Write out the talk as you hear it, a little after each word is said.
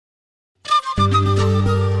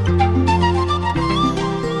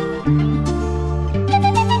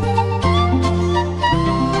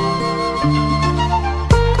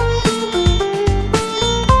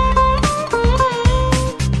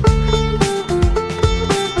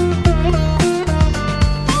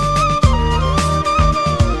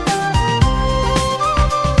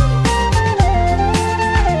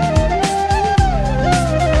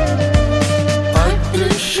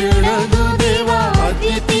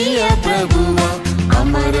అద్వితీయ ప్రభువా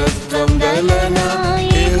అమరత్వం గలనా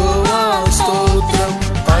యెహోవా స్తోత్రం.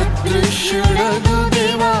 అదృశ్యుడగు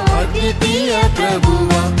దేవా అద్వితీయ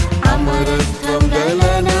ప్రభువా అమరత్వం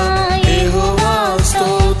గలనా యెహోవా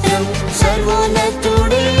స్తోత్రం.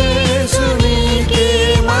 సర్వోన్నతుడే యేసునికే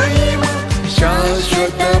మహిమ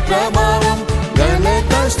శాశ్వత ప్రభావం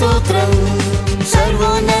ఘనత స్తోత్రం.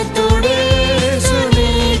 సర్వోన్నతుడే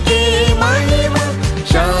యేసునికే మహిమ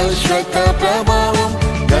శాశ్వత ప్రభావం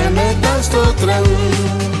ఘనత స్తోత్రం.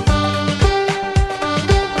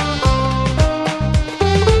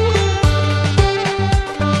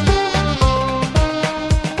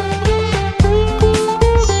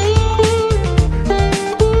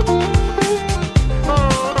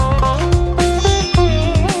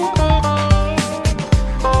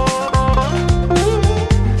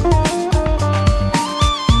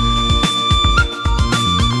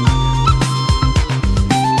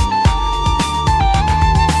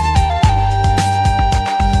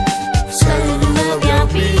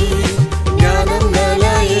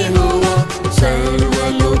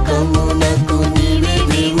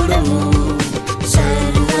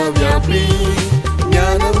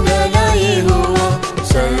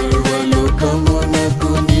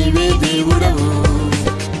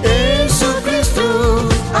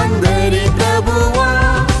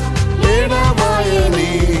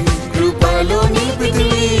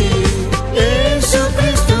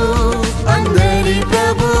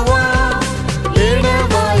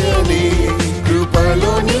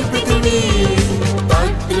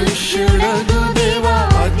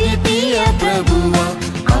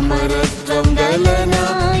 అమరత్వం గలనా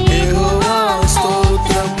యెహోవా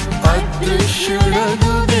స్తోత్రం.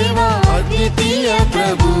 అదృశ్యుడగు దేవా అద్వితీయ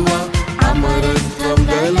ప్రభువా అమరత్వం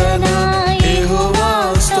గలనా యెహోవా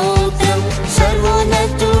స్తోత్రం.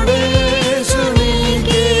 సర్వోన్నతుడే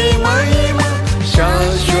యేసునికే మహిమ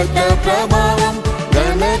శాశ్వత ప్రభావం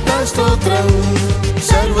ఘనత స్తోత్రం.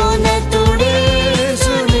 సర్వోన్నతుడే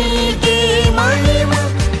యేసునికే మహిమ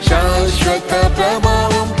శాశ్వత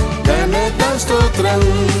ప్రభావం ఘనత స్తోత్రం.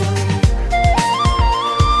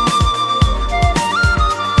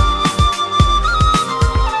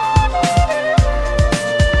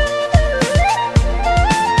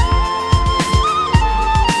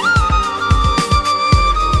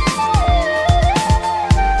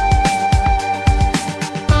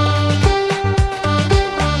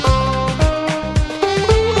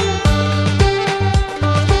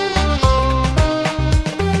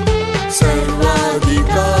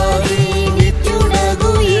 సర్వాధికారి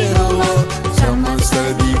నిత్యుడగు యెహోవా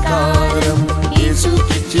సమస్తాధికారం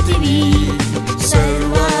యేసుకిచ్చితివి.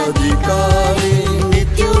 సర్వాధికారి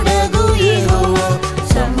నిత్యుడగు యెహోవా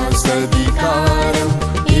సమస్తాధికారం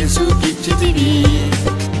యేసుకిచ్చితివి.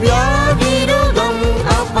 వ్యాధి రోగం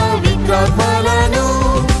అపవిత్రాత్మలను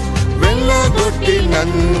వెళ్ళగొట్టి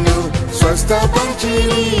నన్ను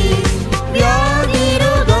స్వస్థపరిచిరి. వ్యాధి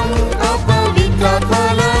రోగం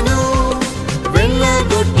అపవిత్రాత్మలను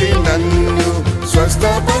వెళ్ళగొట్టి నన్ను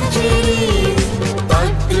స్వస్థపరిచిరి.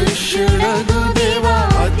 అదృశ్యుడగు దేవా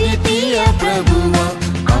అద్వితీయ ప్రభువా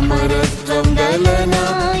అమరత్వం గలనా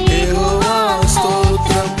యెహోవా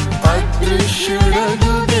స్తోత్రం.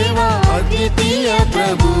 అదృశ్యుడగు దేవా అద్వితీయ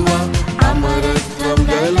ప్రభువా అమరత్వం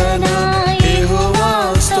గలనా యెహోవా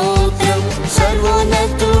స్తోత్రం.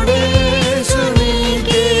 సర్వోన్నతుడే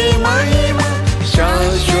యేసునికే మహిమ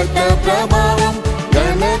శాశ్వత ప్రభావం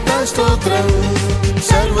ఘనత స్తోత్రం.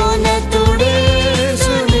 సర్వోన్నతుడే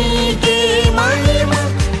యేసునికే మహిమ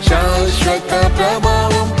శాశ్వత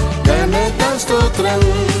ప్రభావం ఘనత స్తోత్రం.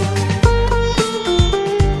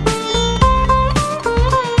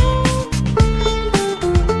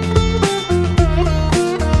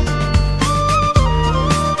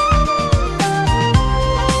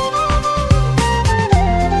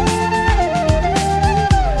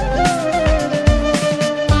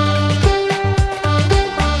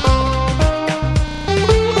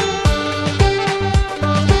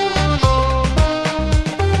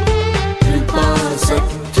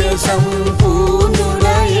 సంపూర్ణుడ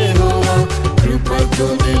యెహోవా కృపతో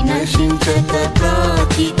నశించక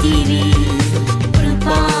కాచితివి.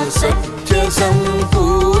 కృపా సత్య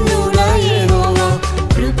సంపూర్ణుడ యెహోవా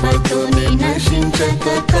కృపతో నశించక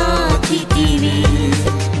కాచితివి.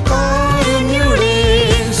 కారుణ్యుడే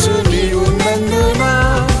యేసు నీవు నందున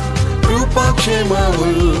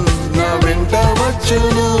కృపాక్షేమములు నా వెంట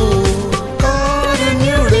వచ్చును.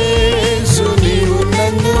 కారుణ్యుడే యేసు నీవు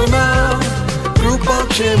నందున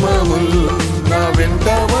కృపాక్షేమములు నా వెంట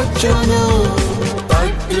వచ్చును.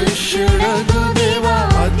 అదృశ్యుడగు దేవా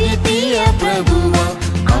అద్వితీయ ప్రభువా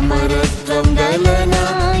అమరత్వం గలనా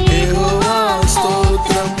యెహోవా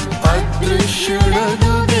స్తోత్రం.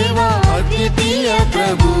 అదృశ్యుడగు అద్వితీయ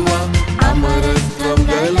ప్రభువా అమరత్వం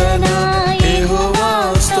గలనా యెహోవా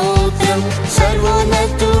స్తోత్రం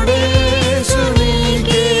సర్వోన్నతుడేసు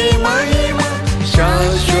నీకే మహిమ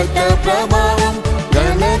శాశ్వత ప్రభావం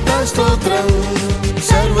ఘనత స్తోత్రం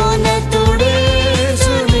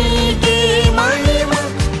సర్వోన్నతుడేసు నీకే మహిమ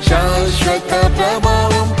శాశ్వత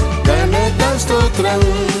ప్రభావం ఘనత స్తోత్రం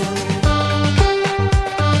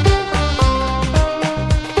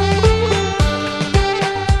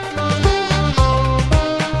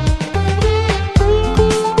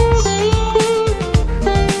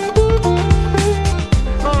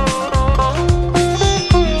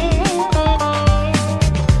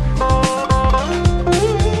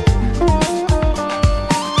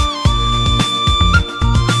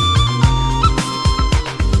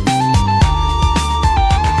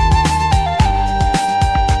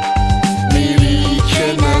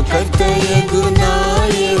కర్తయగు నా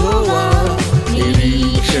యెహోవా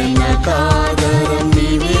నిరీక్షణ కాదరం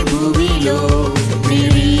నీవే భూమిలో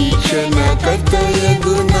నిరీక్షణ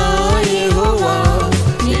కర్తయగు నా యెహోవా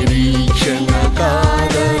నిరీక్షణ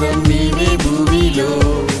కాదరం నీవే భూమిలో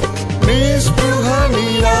నిస్పృహ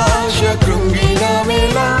నిరాశ కృంగిన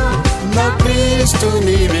వేళ నా క్రీస్తు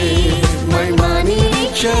నీవే మహిమా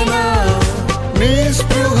నిరీక్షణ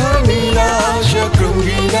నిస్పృహ నిరాశ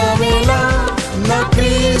కృంగిన వేళ నా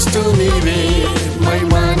క్రీస్తు నీవే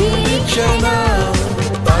మహిమా నిరీక్షణ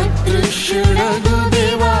అదృశ్యుడగు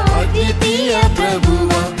దేవా అద్వితీయ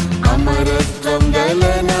ప్రభువా అమరత్వం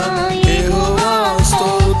గలనా యెహోవా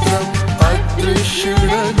స్తోత్రం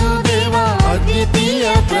అదృశ్యుడగు దేవా అద్వితీయ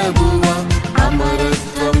ప్రభువా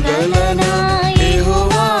అమరత్వం గలనా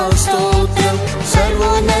యెహోవా స్తోత్రం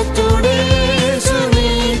సర్వోన్నతుడేసు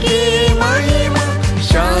నీకే మహిమ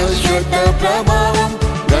శాశ్వత ప్రభావం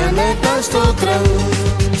ఘనత స్తోత్రం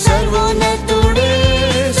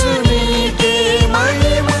సర్వోన్నతుడేసు నీకే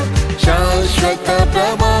మహిమ శాశ్వత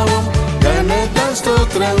ప్రభావం ఘనత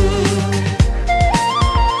స్తోత్రం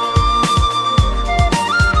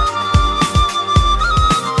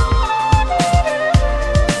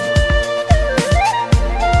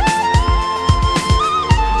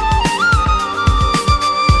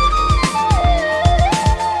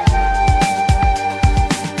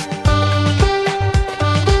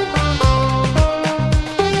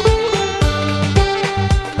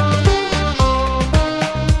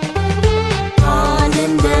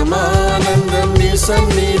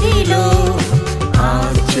సన్నిధిలో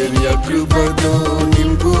ఆశ్చర్య కృపతో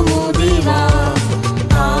నింపుము దేవా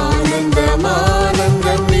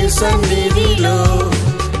ఆనందమానందం నీ సన్నిధిలో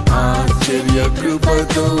ఆశ్చర్య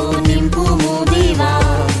కృపతో నింపుము దేవా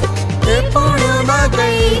ఎప్పుడు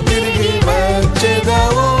నాకై తిరిగి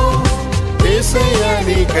వచ్చేదావో యేసయ్యా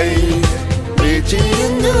నీకై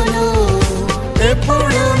వేచియుందును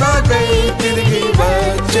ఎప్పుడు నాకై తిరిగి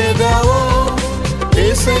వచ్చేదావో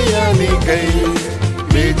యేసయ్యా నీకై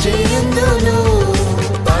వేచియుందును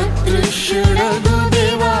అదృశ్యుడగు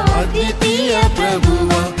దేవా అద్వితీయ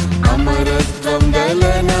ప్రభువా అమరత్వం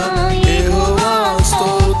గలనా యెహోవా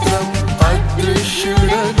స్తోత్రం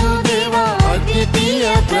అదృశ్యుడగు దేవా అద్వితీయ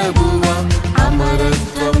ప్రభువా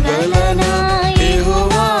అమరత్వం గలనా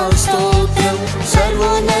యెహోవా స్తోత్రం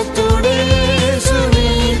సర్వోన్నతుడేసు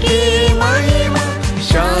నీకే మహిమ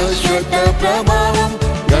శాశ్వత ప్రభావం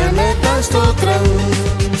ఘనత స్తోత్రం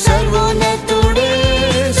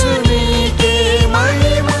సర్వోన్నతుడేసు నీకే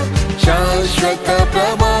మహిమ శాశ్వత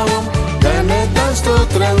ప్రభావం ఘనత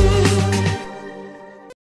స్తోత్రం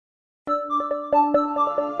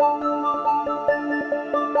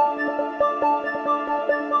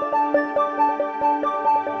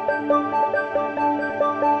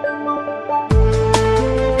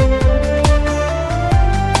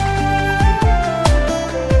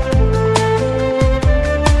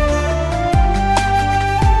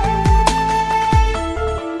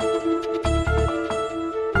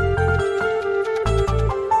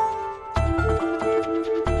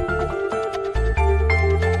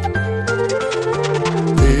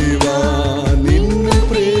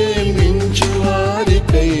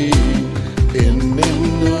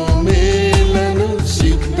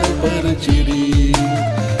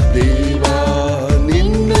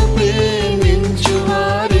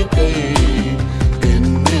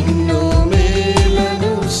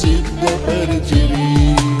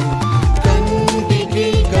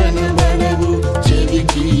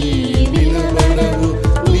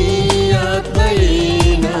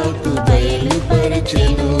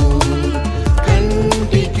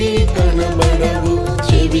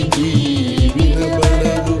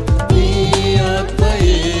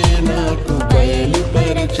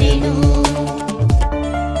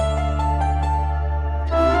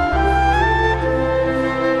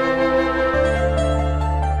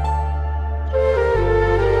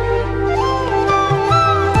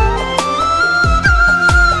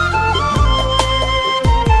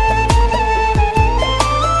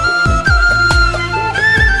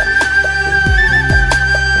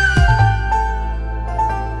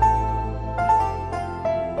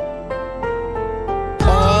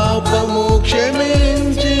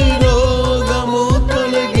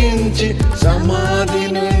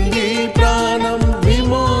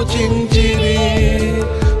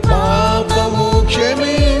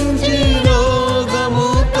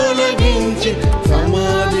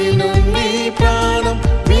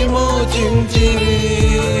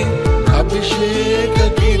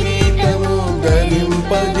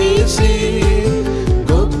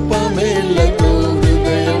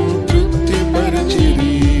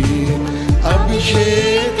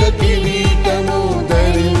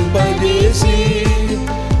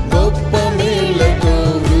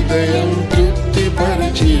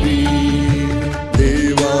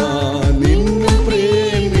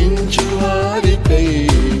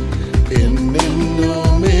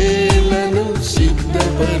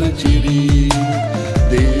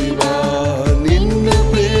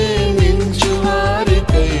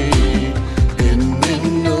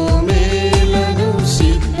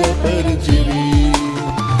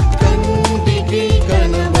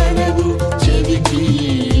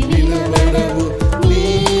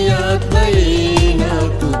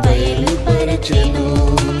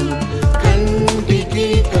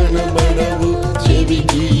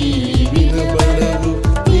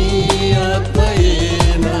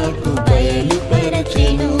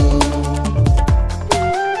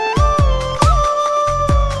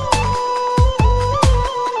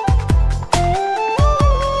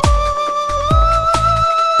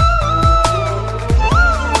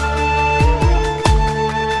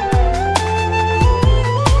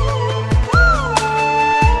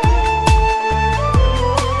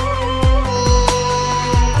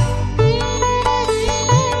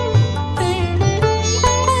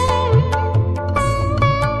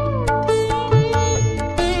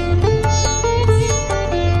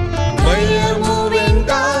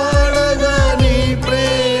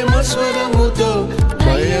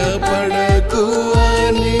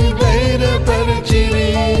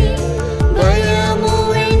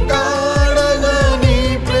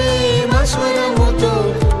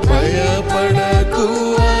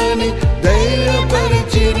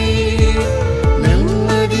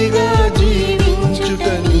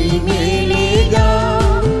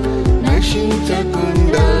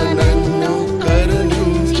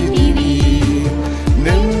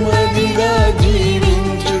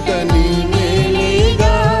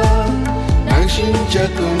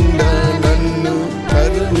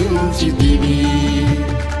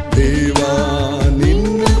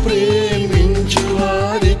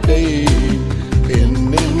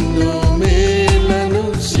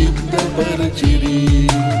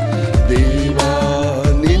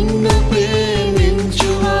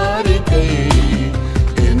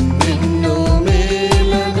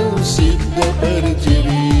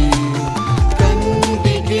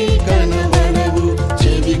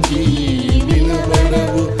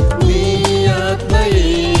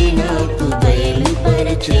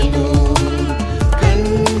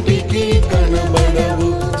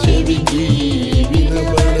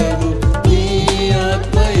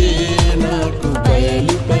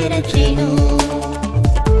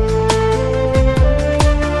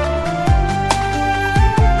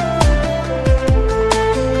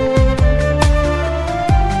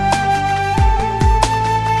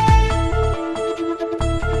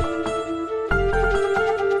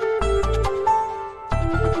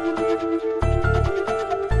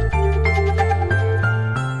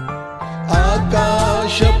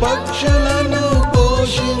పక్షులను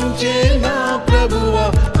పోషించే నా ప్రభువా,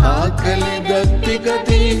 ఆకలి దప్పిక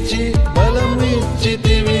తీర్చి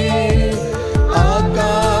బలమిచ్చితివి.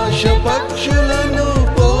 ఆకాశ పక్షులను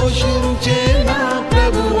పోషించే నా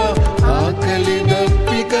ప్రభువా, ఆకలి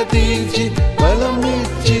దప్పిక తీర్చి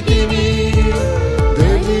బలమిచ్చితివి.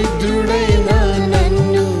 దరిద్రుడైన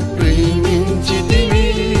నన్ను ప్రేమించితివి,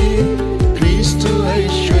 క్రీస్తు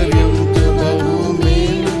ఐశ్వర్యంతో బహు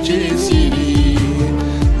మేలు చేసిరి.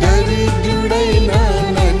 దరిద్రుడైన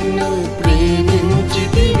నన్ను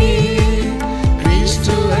ప్రేమించితివి,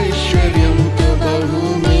 క్రీస్తు ఐశ్వర్యంతో బహు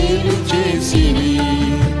మేలు చేసిరి.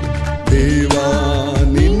 దేవా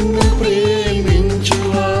నిన్ను ప్రేమించు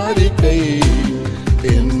వారికై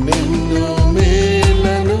ఎన్నెన్నో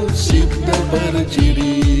మేలను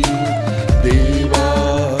సిద్ధపరచిరి. దేవా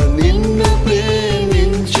నిన్ను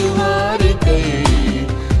ప్రేమించు వారికై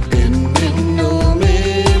ఎన్నెన్నో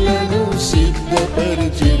మేలను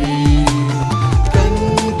సిద్ధపరచిరి.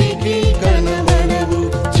 కంటికి కనబడవు,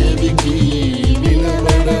 చెవికి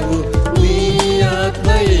వినబడవు, నీ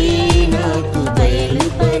ఆత్మయే నాకు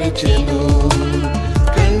బయలుపరచెను.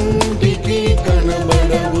 కంటికి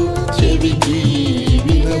కనబడవు, చెవికి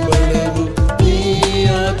వినబడవు, నీ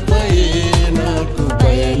ఆత్మయే నాకు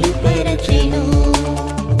బయలుపరచెను.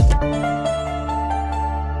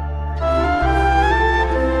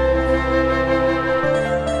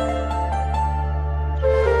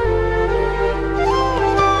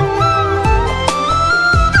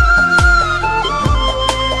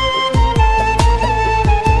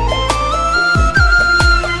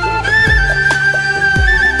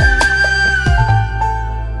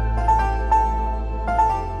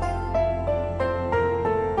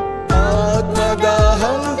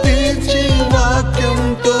 ఆత్మదాహం తీర్చి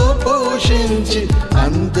వాక్యంతో పోషించి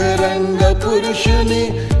అంతరంగ పురుషుని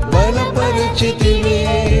బలపరిచితివి.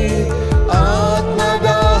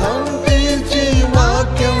 ఆత్మదాహం తీర్చి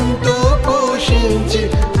వాక్యంతో పోషించి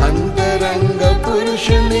అంతరంగ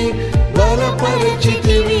పురుషుని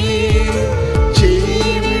బలపరిచితివి.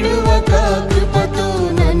 చేయి విడువక కృపతో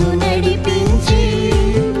నన్ను నడిపించి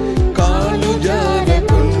కాలు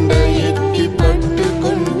జారకుండా ఎత్తి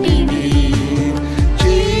పట్టుకొంటివి.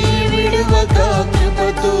 చేయి విడువక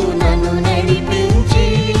కృపతో నన్ను నడిపించి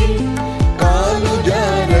కాలు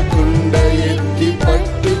జారకుండా ఎత్తి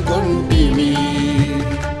పట్టుకొంటివి.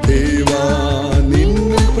 దేవా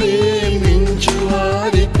నిన్ను ప్రేమించు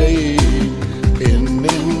వారికై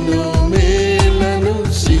ఎన్నెన్నో మేలను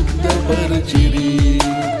సిద్ధపరచిరి.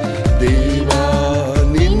 దేవా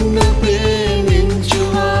నిన్ను ప్రేమించు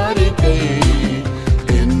వారికై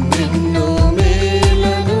ఎన్నెన్నో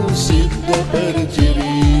మేలను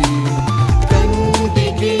సిద్ధపరచిరి.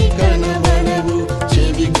 కంటికి కనబడవు,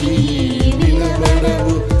 చెవికి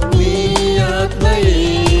వినబడవు, నీ ఆత్మయే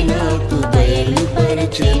నాకు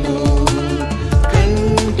బయలుపరచెను.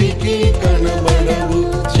 కంటికి కనబడవు,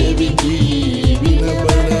 చెవికి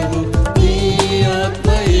వినబడవు, నీ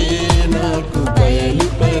ఆత్మయే నాకు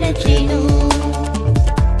బయలుపరచెను.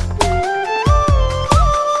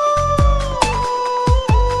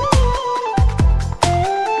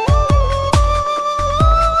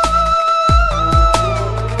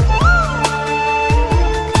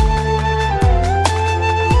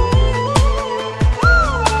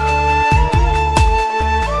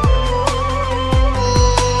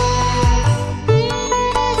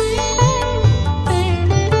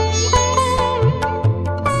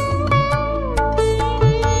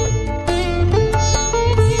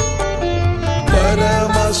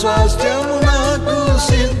 పరమ స్వాస్థ్యము నాకు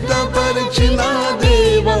సిద్ధపరిచిన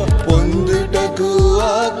దేవా, పొందుటకు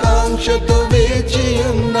ఆకాంక్షతో వేచి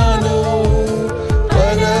ఉన్నాను.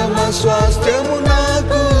 పరమ స్వాస్థ్యము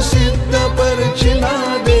నాకు సిద్ధపరిచిన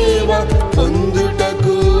దేవా,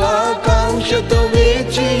 పొందుటకు ఆకాంక్షతో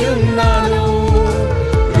వేచి ఉన్నాను.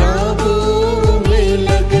 రాబో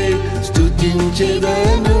మేలకై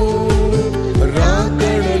స్తుతించెదను,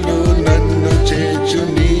 రాకడలో నన్ను చేర్చు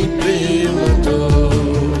నీ ప్రేమతో.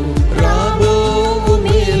 రాబో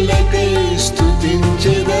మేలకై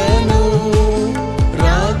స్తుతించెదను,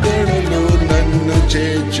 రాకడలో నన్ను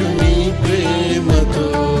చేర్చు నీ ప్రేమతో.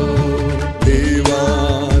 దేవా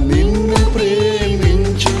నిన్ను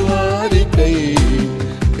ప్రేమించు వారికై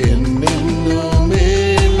ఎన్నెన్నో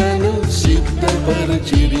మేలను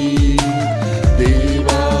సిద్ధపరచిరి.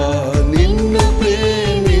 దేవా నిన్ను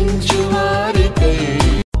ప్రేమించు వారికై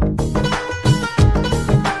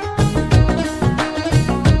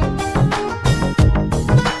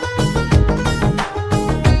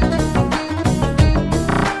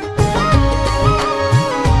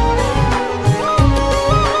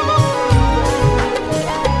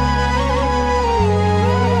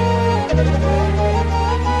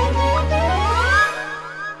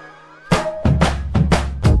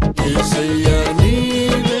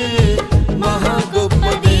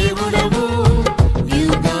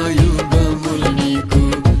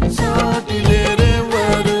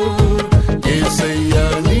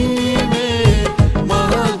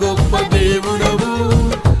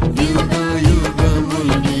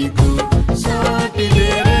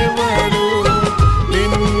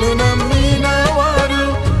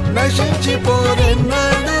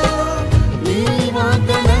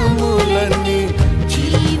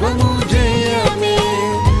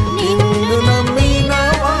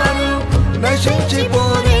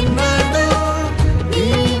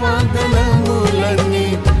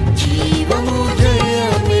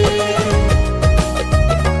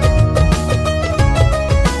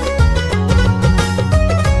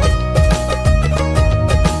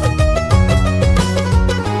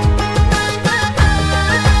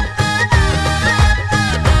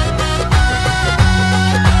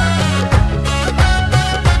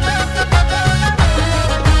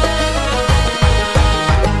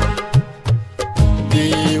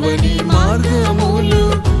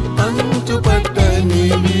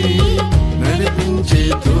పట్టనివి నడిపించే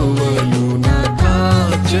త్రోవలు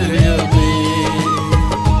నాకాశ్చర్యమే.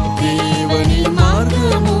 దేవుని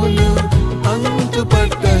మార్గములు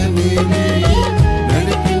అంతుపట్టనివి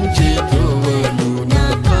నడిపించే త్రోవలు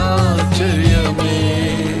నాకాశ్చర్యమే.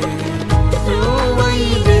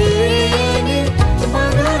 త్రోవైదే అని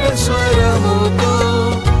మధుర స్వరముతో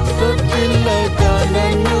తొట్టిల్లక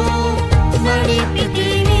నన్ను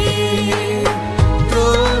నడిపితివి.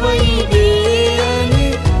 త్రోవైదే అని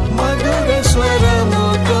మధుర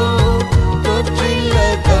స్వరముతో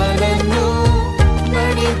తొట్టిల్లక నన్ను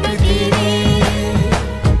నడిపితివి.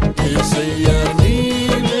 యేసయ్యా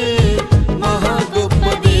నీవే మహా గొప్ప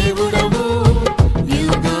దేవుడవు,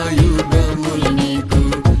 యుగాయుగములు నీకు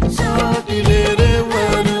సాటి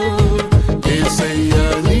లేరెవరు. యేసయ్యా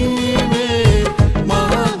నీవే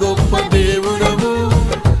మహా గొప్ప దేవుడవు,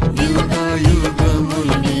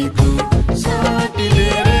 యుగాయుగములు నీకు సాటి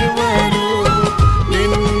లేరెవరు.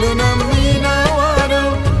 నిన్ను నమ్మిన వారు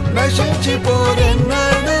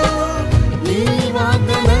నశించిపోరెన్నడు, నీ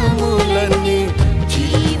వాగ్దానములన్నీ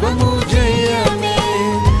జీవము జయమే.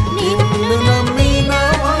 నిన్ను నమ్మిన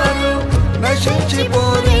వారు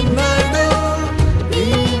నశించిపోరెన్నడు, నీ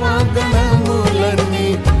వాగ్దానములన్నీ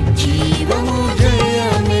జీవము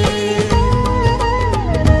జయమే.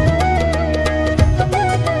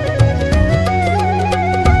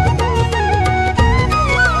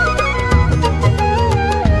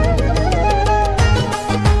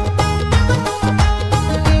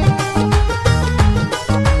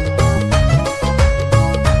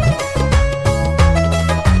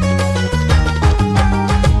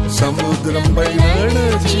 సముద్రంపై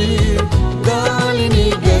నడచి గాలిని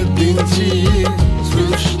గద్దించి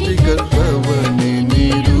సృష్టికర్తవని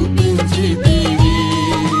నిరూపించితివి.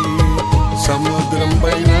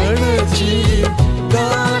 సముద్రంపై నడచి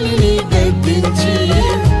గాలిని గద్దించి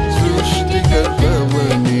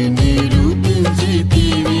సృష్టికర్తవని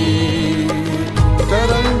నిరూపించితివి.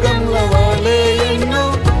 తరంగంల వలె ఎన్నో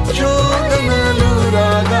శోధనలు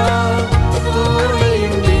రాగా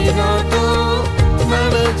తోడైండి నాతో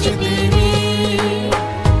నడచితివి.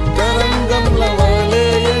 తరంగంల వలె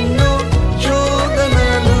ఎన్నో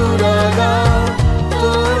శోధనలు రాగా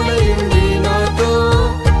తోడైండి నాతో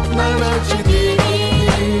నడచితివి.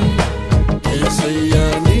 యేసయ్యా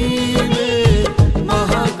నీవే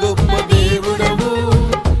మహా గొప్ప దేవుడవు,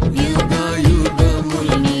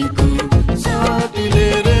 యుగాయుగములు నీకు సాటి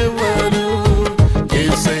లేరెవరు.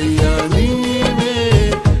 యేసయ్యా నీవే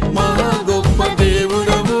మహా గొప్ప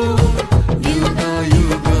దేవుడవు,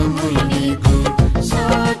 యుగాయుగములు నీకు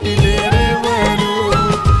సాటి లేరెవరు.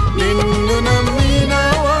 నిన్ను నమ్మిన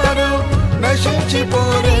వారు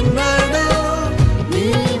నశించిపోరెన్నడు, నీ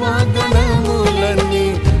వాగ్దానములన్నీ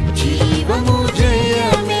జీవము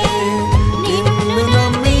జయమే. నిన్ను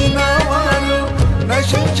నమ్మిన వారు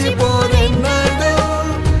నశించిపోరెన్నడు,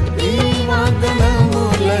 నీ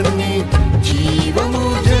వాగ్దానములన్నీ జీవము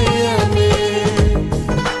జయమే.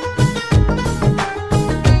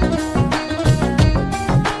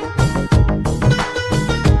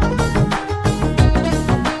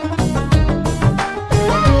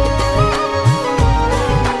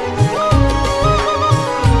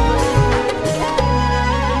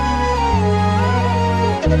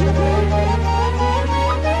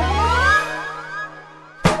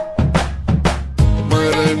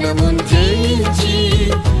 మరణమును జయించి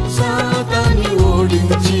సాతాన్ని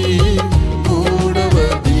ఓడించి మూడవ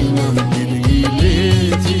దినం తిరిగి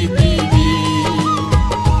లేచితివి.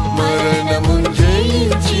 మరణమును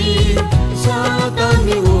జయించి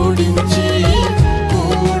సాతాన్ని ఓడించి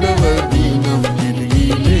మూడవ దినం తిరిగి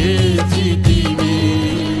లేచితివి.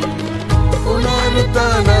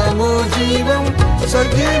 పునరుత్థానము జీవం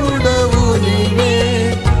సజీవుడవు నీవే,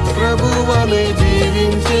 ప్రభువలే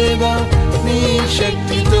జీవించేదా నీ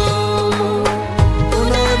శక్తితో.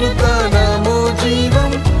 పునరుత్థానము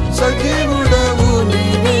జీవం సజీవుడవు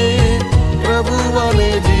నీవే,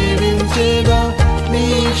 ప్రభువలే జీవించేదా నీ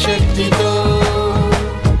శక్తితో.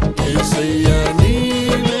 యేసయ్యా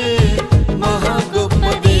నీవే మహా గొప్ప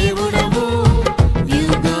దేవుడవు,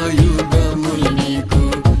 యుగాయుగములు నీకు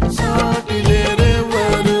సాటి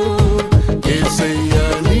లేరెవరు. యేసయ్యా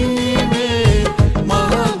నీవే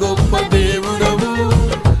మహా గొప్ప దేవుడవు,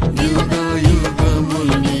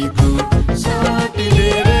 యుగాయుగములు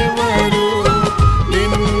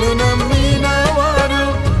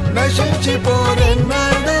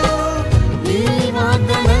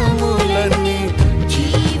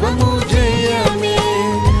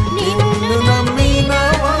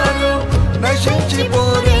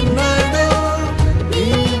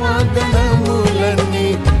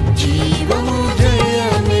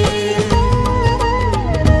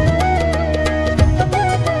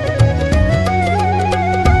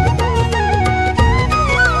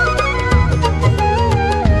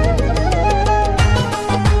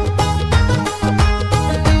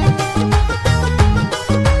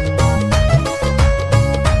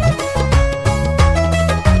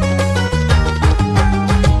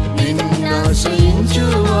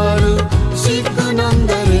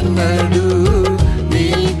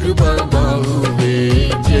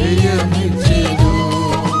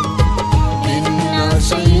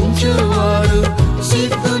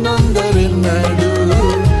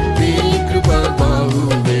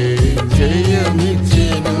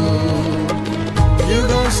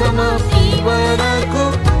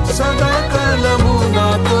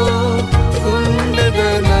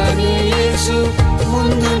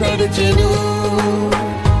నడిచెను.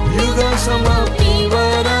 యుగ సమాప్తి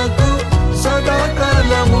వరకు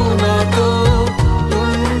సదాకాలము నాతో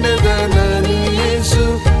ఉండెదనని యేసు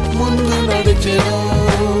ముందు నడిచెను.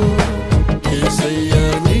 యేసయ్యా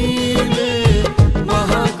నీవే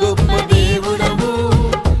మహా గొప్ప దేవుడవు,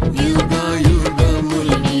 యుగ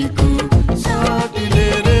యుగములు నీకు సాటి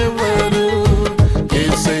లేరెవరు.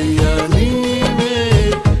 యేసయ్యా నీవే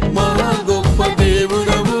మహా గొప్ప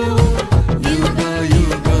దేవుడవు, యుగ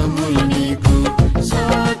యుగములు నీకు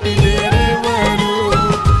సాటి లేరెవరు.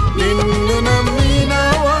 నిన్ను నమ్మిన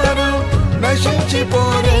వారు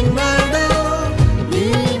నశించిపోరెన్నడు, నీ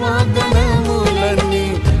వాగ్దానములన్నీ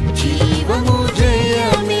జీవము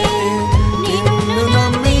జయమే. నిన్ను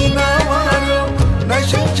నమ్మిన వారు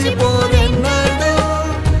నశించిపోరెన్నడు,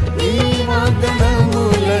 నీ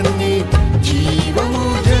వాగ్దానములన్నీ జీవము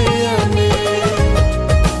జయమే.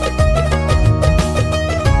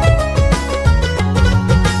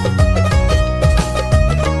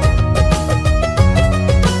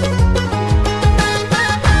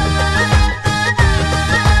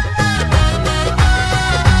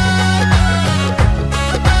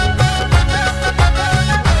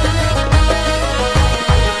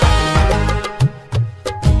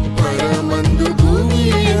 పరమందు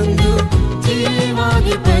భూమియందు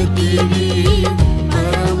జీవాధిపతివి,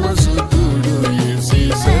 పరమసుతుడు యేసే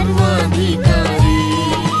సర్వాధికారి.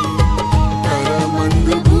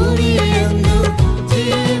 పరమందు భూమియందు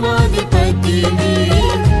జీవాధిపతివి,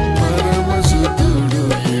 పరమసుతుడు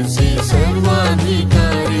యేసే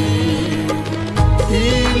సర్వాధికారి. ఈ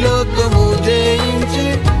లోకము జయించి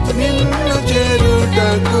నిన్ను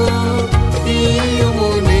చేరుటకు ఈయుము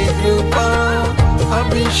నీ కృపా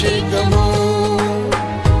అభిషేకము.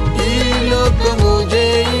 ఈ లోకము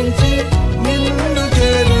జయించి నిన్ను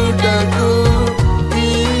చేరుటకు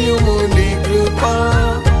ఈయుము నీ కృపా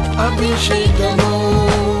అభిషేకము.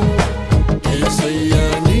 యేసయ్యా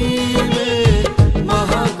నీవే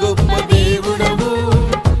మహా గొప్ప దేవుడవు,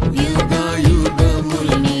 యుగ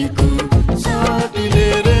యుగములు నీకు సాటి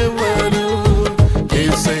లేరెవరు.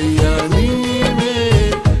 యేసయ్యా నీవే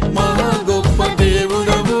మహా గొప్ప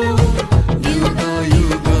దేవుడవు, యుగ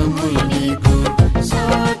యుగములు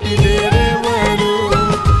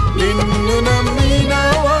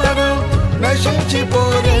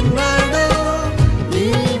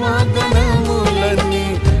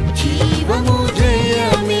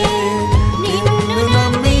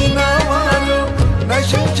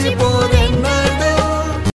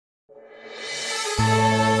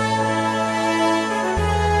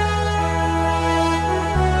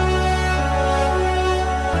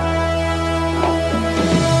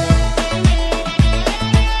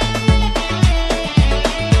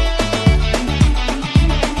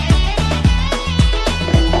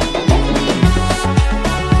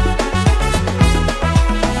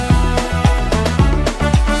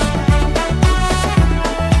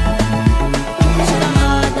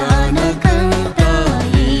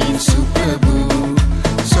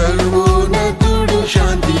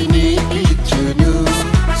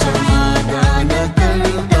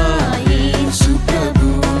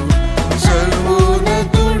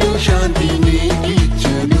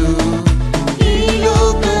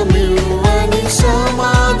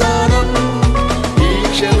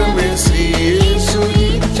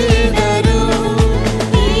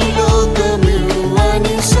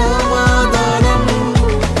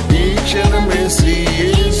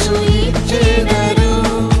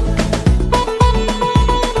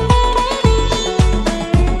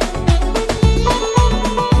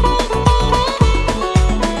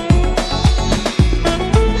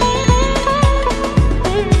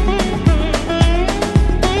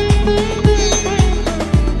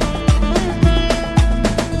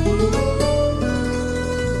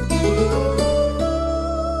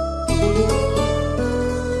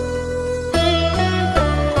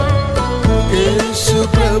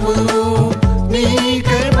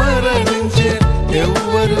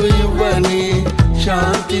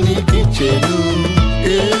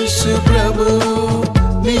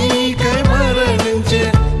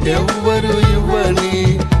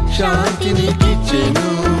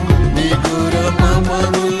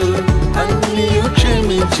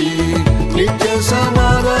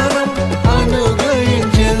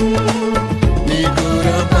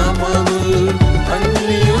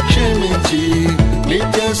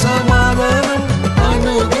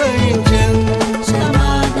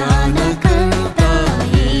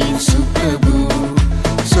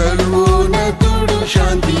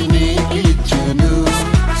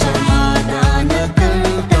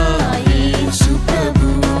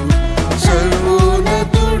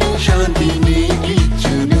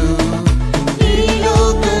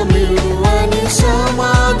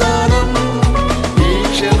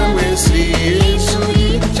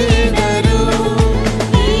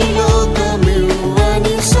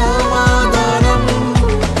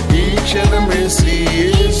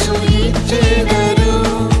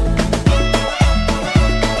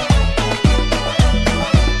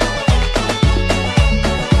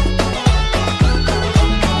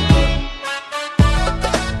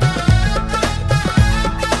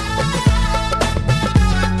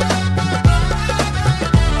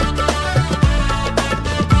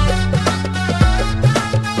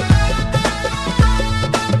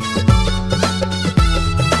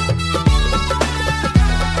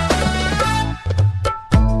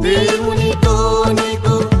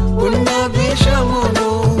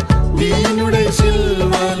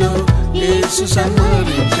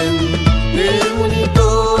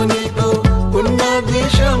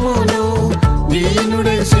ద్వేషమును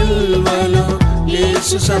దీనుడై సిల్వలో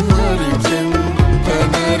యేసు సంహరించెను.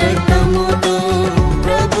 తన రక్తముతో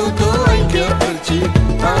ప్రభుతో ఐక్యపరిచి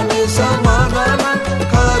తానే సమాధాన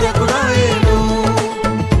కారకుడాయెను.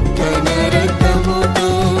 తన రక్తముతో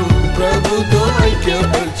ప్రభుతో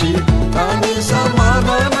ఐక్యపరిచి తానే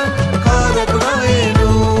సమాధాన కారకుడాయెను.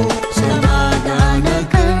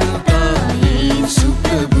 సమాధానకర్త యేసు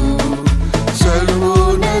ప్రభు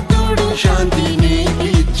సర్వోన్నతుడు శాంతిని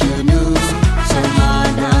ఇచ్చును.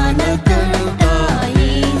 సమాధానకర్త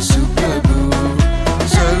యేసు ప్రభు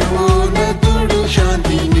సర్వోన్నతుడు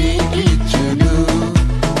శాంతిని ఇచ్చును.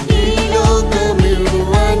 ఈ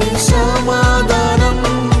లోకమివ్వని సమాధానం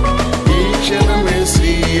ఈ క్షణమే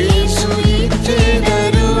శ్రీ యేసు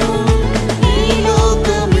ఇచ్చెదరు. ఈ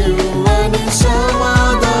లోకమివ్వని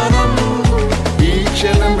సమాధానం ఈ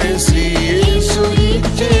క్షణమే శ్రీ యేసు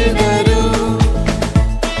ఇచ్చెదరు.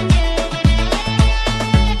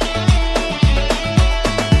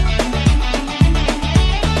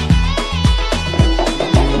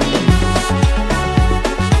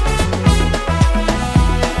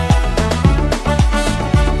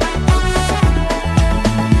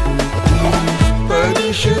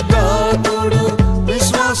 పరిశుద్ధాత్ముడు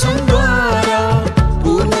విశ్వాసం ద్వారా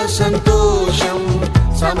పూర్ణ సంతోషం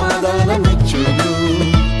సమాధానమిచ్చును.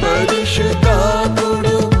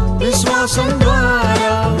 పరిశుద్ధాత్ముడు విశ్వాసం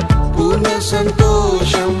ద్వారా పూర్ణ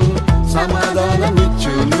సంతోషం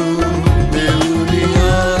సమాధానమిచ్చును. దేవుని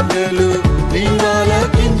ఆజ్ఞలు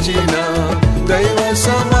నీవాలకించిన దైవ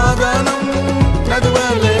సమాధానం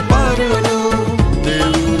నదువలే పారును.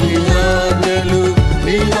 దేవుని ఆజ్ఞలు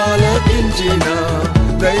నీవాలకించిన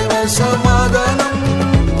దైవ సమాధానం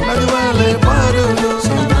నదువలే పారును.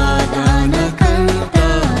 సమాధానకర్త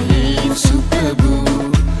యేసు ప్రభు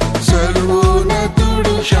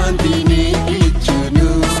సర్వోన్నతుడు శాంతిని ఇచ్చును.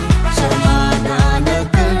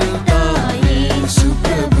 సమాధానకర్త యేసు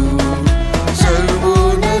ప్రభు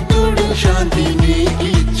సర్వోన్నతుడు శాంతిని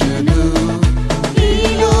ఇచ్చును. ఈ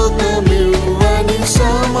లోకమివ్వని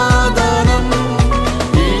సమాధానం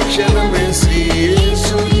ఈ క్షణమే శ్రీ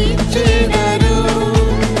యేసు ఇచ్చెదరు.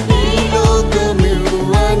 ఈ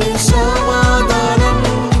లోకమివ్వని సమాధానం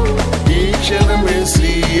ఈ క్షణమే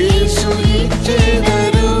శ్రీ యేసు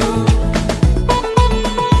ఇచ్చెదరు.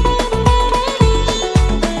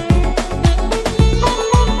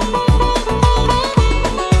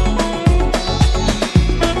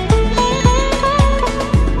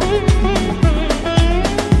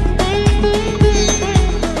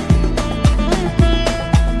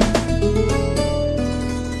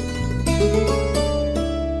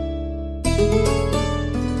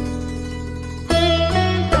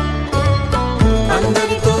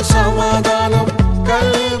 అందరితో సమాధానం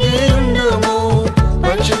కలిగి ఉండుము.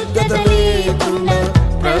 పరిశుద్ధత లేకుండా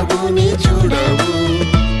ప్రభుని చూడవు.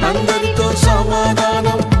 అందరితో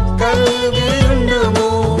సమాధానం కలిగి ఉండుము.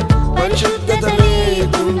 పరిశుద్ధత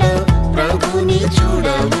లేకుండా ప్రభుని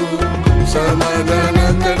చూడవు.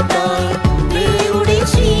 సమాధానకర్త దేవుడే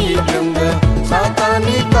శీఘ్రంగా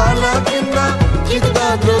సాతాన్ని కాళ్ళ కింద చితుగా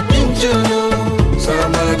ద్రోపించును.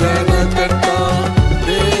 సమాధానకర్త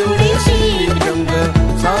దేవుడే శీఘ్రంగా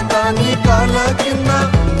సాతాన్ని కాళ్ళ కింద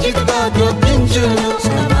చితుగా ద్రోపించును.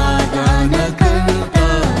 సమాధానకర్త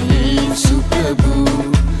యేసు ప్రభు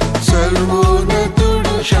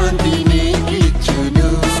సర్వోన్నతుడు శాంతిని ఇచ్చును.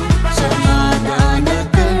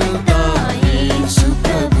 సమాధానకర్త యేసు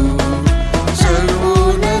ప్రభు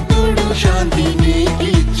సర్వోన్నతుడు శాంతిని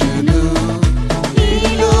ఇచ్చును. ఈ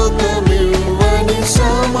లోకమివ్వని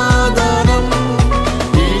సమాధానం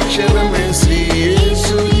ఈ క్షణమే శ్రీ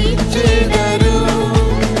యేసు ఇచ్చెదరు.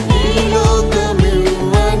 ఈ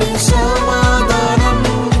లోకమివ్వని సమాధానం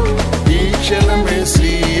ఈ క్షణమే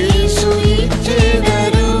శ్రీ యేసు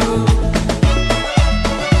ఇచ్చెదరు.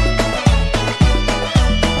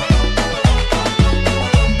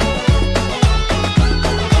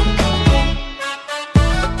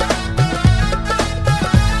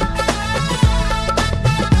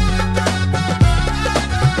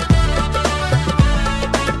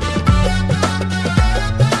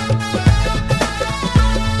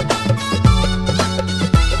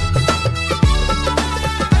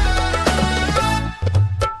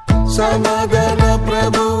 సమాధాన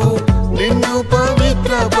ప్రభు నిన్ను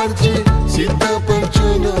పవిత్రపరిచి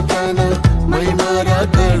సిద్ధపరచును తన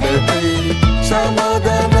మహిమారాకడకై.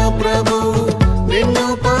 సమాధాన ప్రభు నిన్ను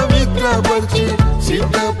పవిత్రపరిచి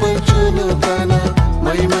సిద్ధపరచును తన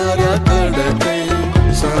మహిమారాకడకై.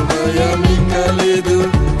 సమయమిక లేదు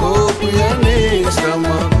ఓ ప్రియనే శ్రమ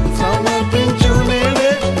సమర్పించు నేడే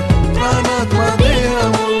ప్రాణాత్మ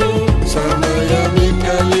దేహము. సమయమిక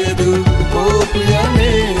లేదు ఓ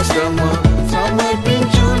ప్రియనే శ్రమ సమర్పించు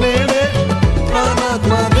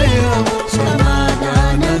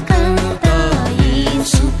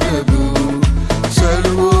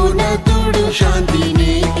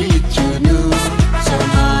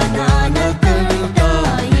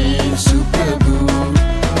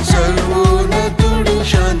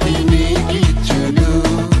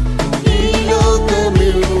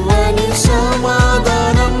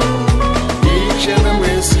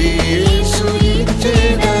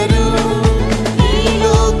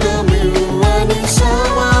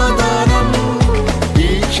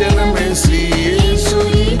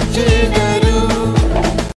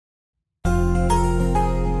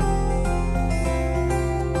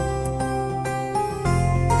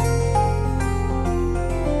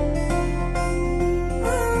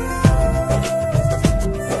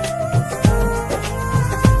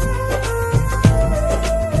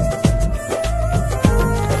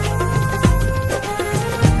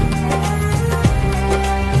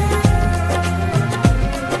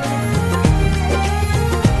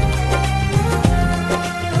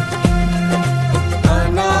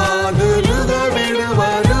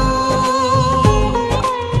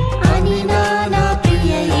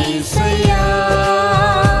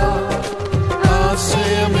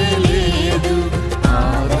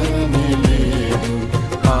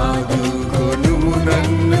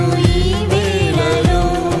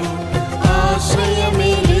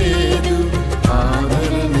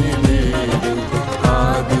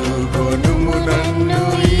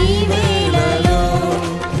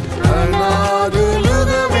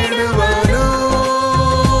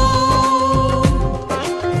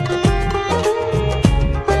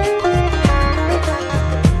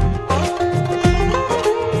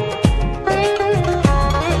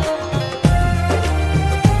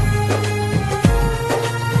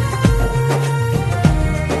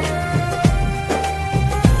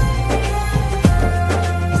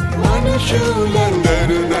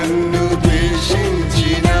మనుషులందరూ నన్ను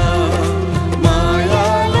ద్వేషించిన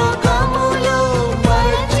మాయాలోకములో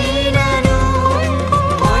మరచినను,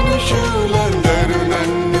 మనుషులందరూ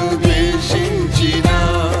నన్ను ద్వేషించిన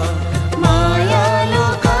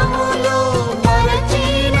మాయాలోకములో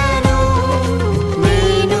మరచినను,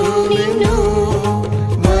 నేను నిన్ను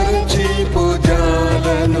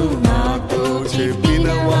మరచిపోజాలను, నాతో చెప్పిన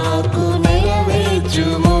వాకు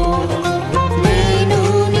నెరవేర్చుము.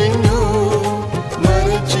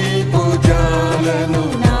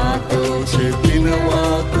 నాతో చెప్పిన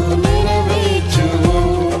వాకు నెరవేర్చుము.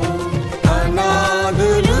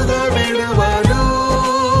 అనాథులుగా విడువను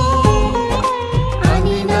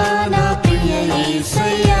అని నా ప్రియ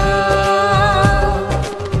యేసయ్యా.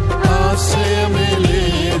 ఆశ్రయమే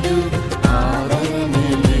లేదు, ఆదరణే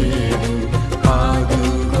లేదు,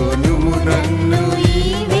 ఆదుకొనుము నన్ను ఈ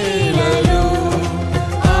వేళలో.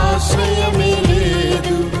 ఆశ్రయమే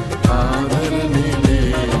లేదు, ఆదరణే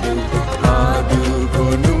లేదు,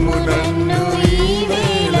 ఆదుకొనుము నన్ను ఈ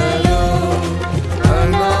వేళలో.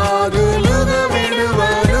 అనాథులుగా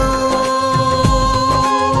విడువను.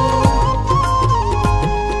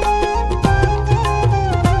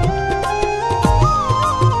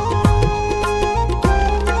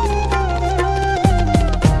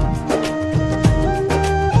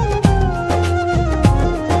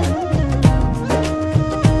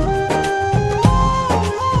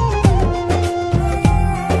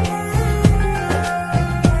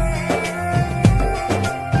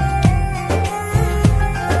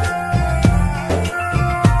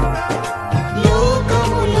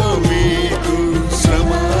 లోకములో మీకు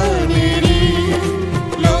శ్రమ అనేది,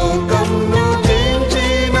 లోకమును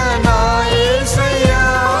జయించిన నా యేసయ్యా.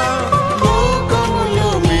 లోకములో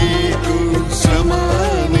మీకు శ్రమ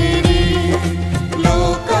అనేది,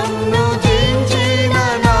 లోకమును జయించిన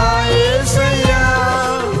నా యేసయ్యా.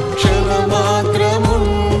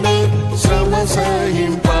 క్షణమాత్రముండే శ్రమ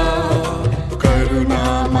సహింప,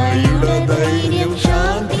 కరుణామయుడ ధైర్యం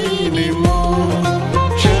శాంతి నిమ్ము.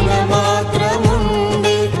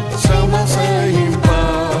 క్షణమాత్రముండే శ్రమ సహింప,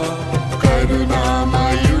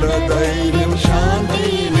 కరుణామయుడ ధైర్యం శాంతి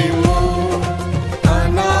నిమ్ము.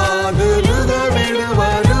 అనాథులుగా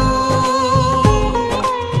విడువను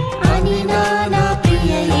అని నా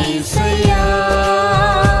ప్రియ యేసయ్యా.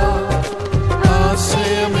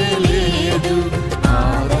 ఆశ్రయమే లేదు,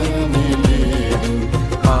 ఆదరణే లేదు,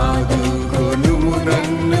 ఆదుకొనుము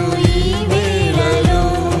నన్ను ఈ వేళలో.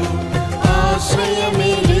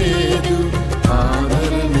 ఆశ్రయమే లేదు,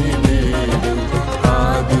 ఆదరణే లేదు,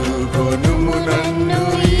 ఆదుకొనుము నన్ను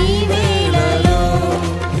ఈ వేళలో.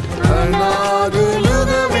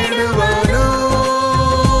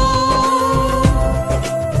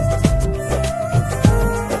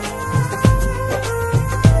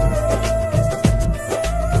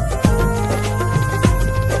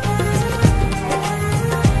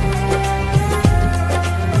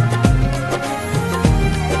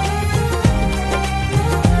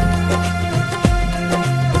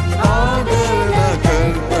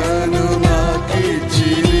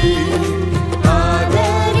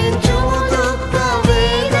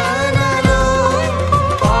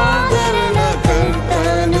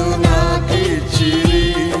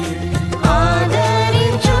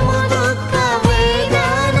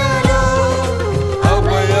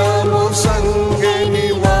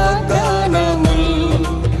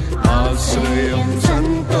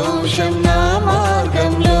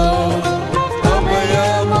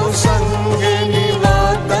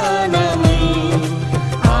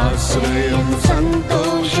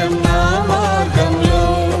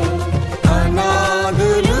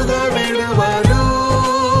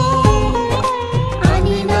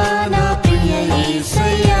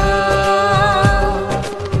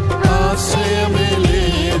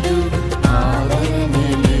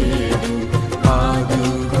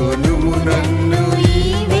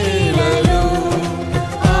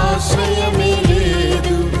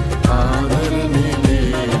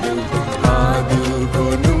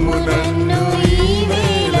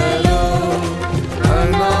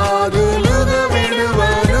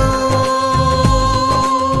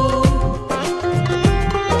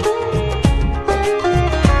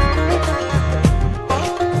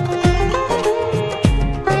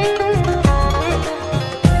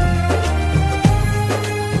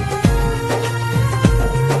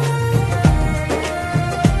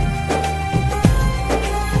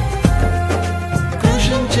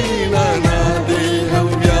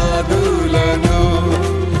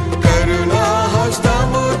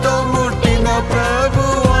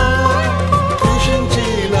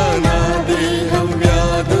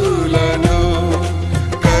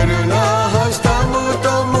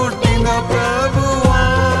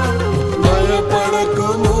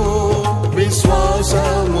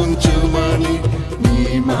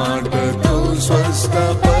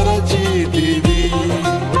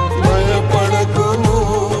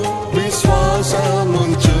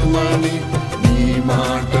 అని నీ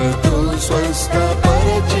మాటతో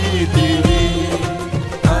స్వస్థపరచితివి.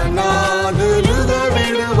 అనాథులుగా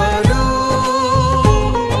విడువను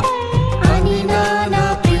అని నా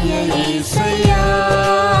ప్రియ యేసయ్యా.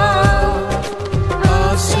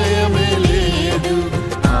 ఆశ్రయమే లేదు,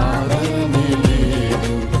 ఆదరణే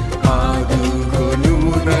లేదు,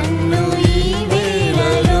 ఆదుకొనుము నన్ను ఈ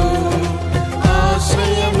వేళలో.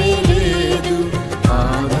 ఆశ్రయమే లేదు,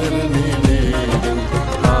 ఆదరణే లేదు,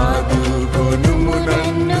 ఆదుకొనుము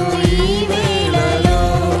నన్ను ఈ వేళలో.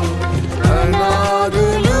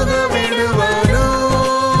 అనాథులుగా విడువను.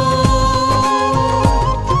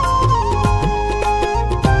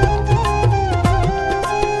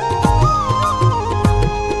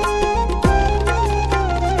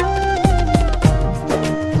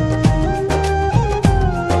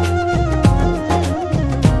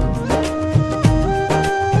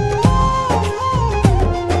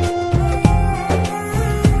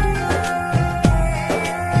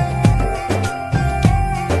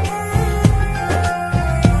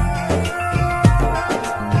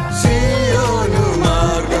 సియోను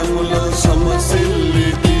మార్గములో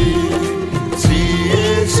సమసిల్లితి, శ్రీ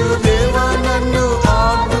యేసు దేవా నన్ను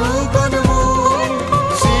ఆదుకొనుము.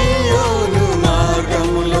 సియోను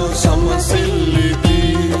మార్గములో సమసిల్లితి,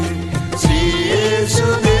 శ్రీ యేసు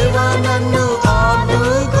దేవా నన్ను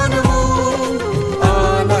ఆదుకొనుము.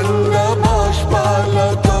 ఆనంద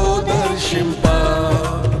బాష్పాలతో దర్శింప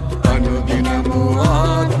అనుదినము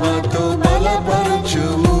ఆత్మతో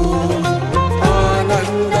బలపరచుము.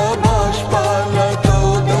 ఆనంద బాష్పాలతో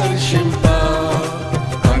దర్శింప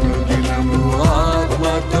అనుదినము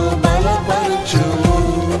ఆత్మతో బలపరచుము.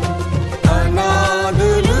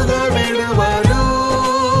 అనాథులుగా విడువను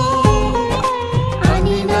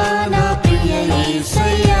అని నా ప్రియ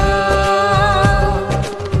యేసయ్యా.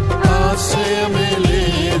 ఆశ్రయమే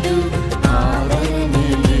లేదు, ఆదరణే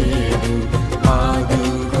లేదు,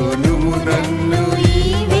 ఆదుకొనుము నన్ను ఈ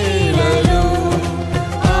వేళలో.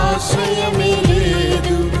 ఆశ్రయమే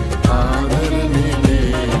లేదు, ఆదరణే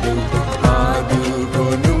లేదు,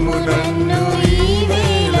 ఆదుకొనుము నన్ను ఈ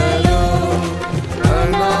వేళలో.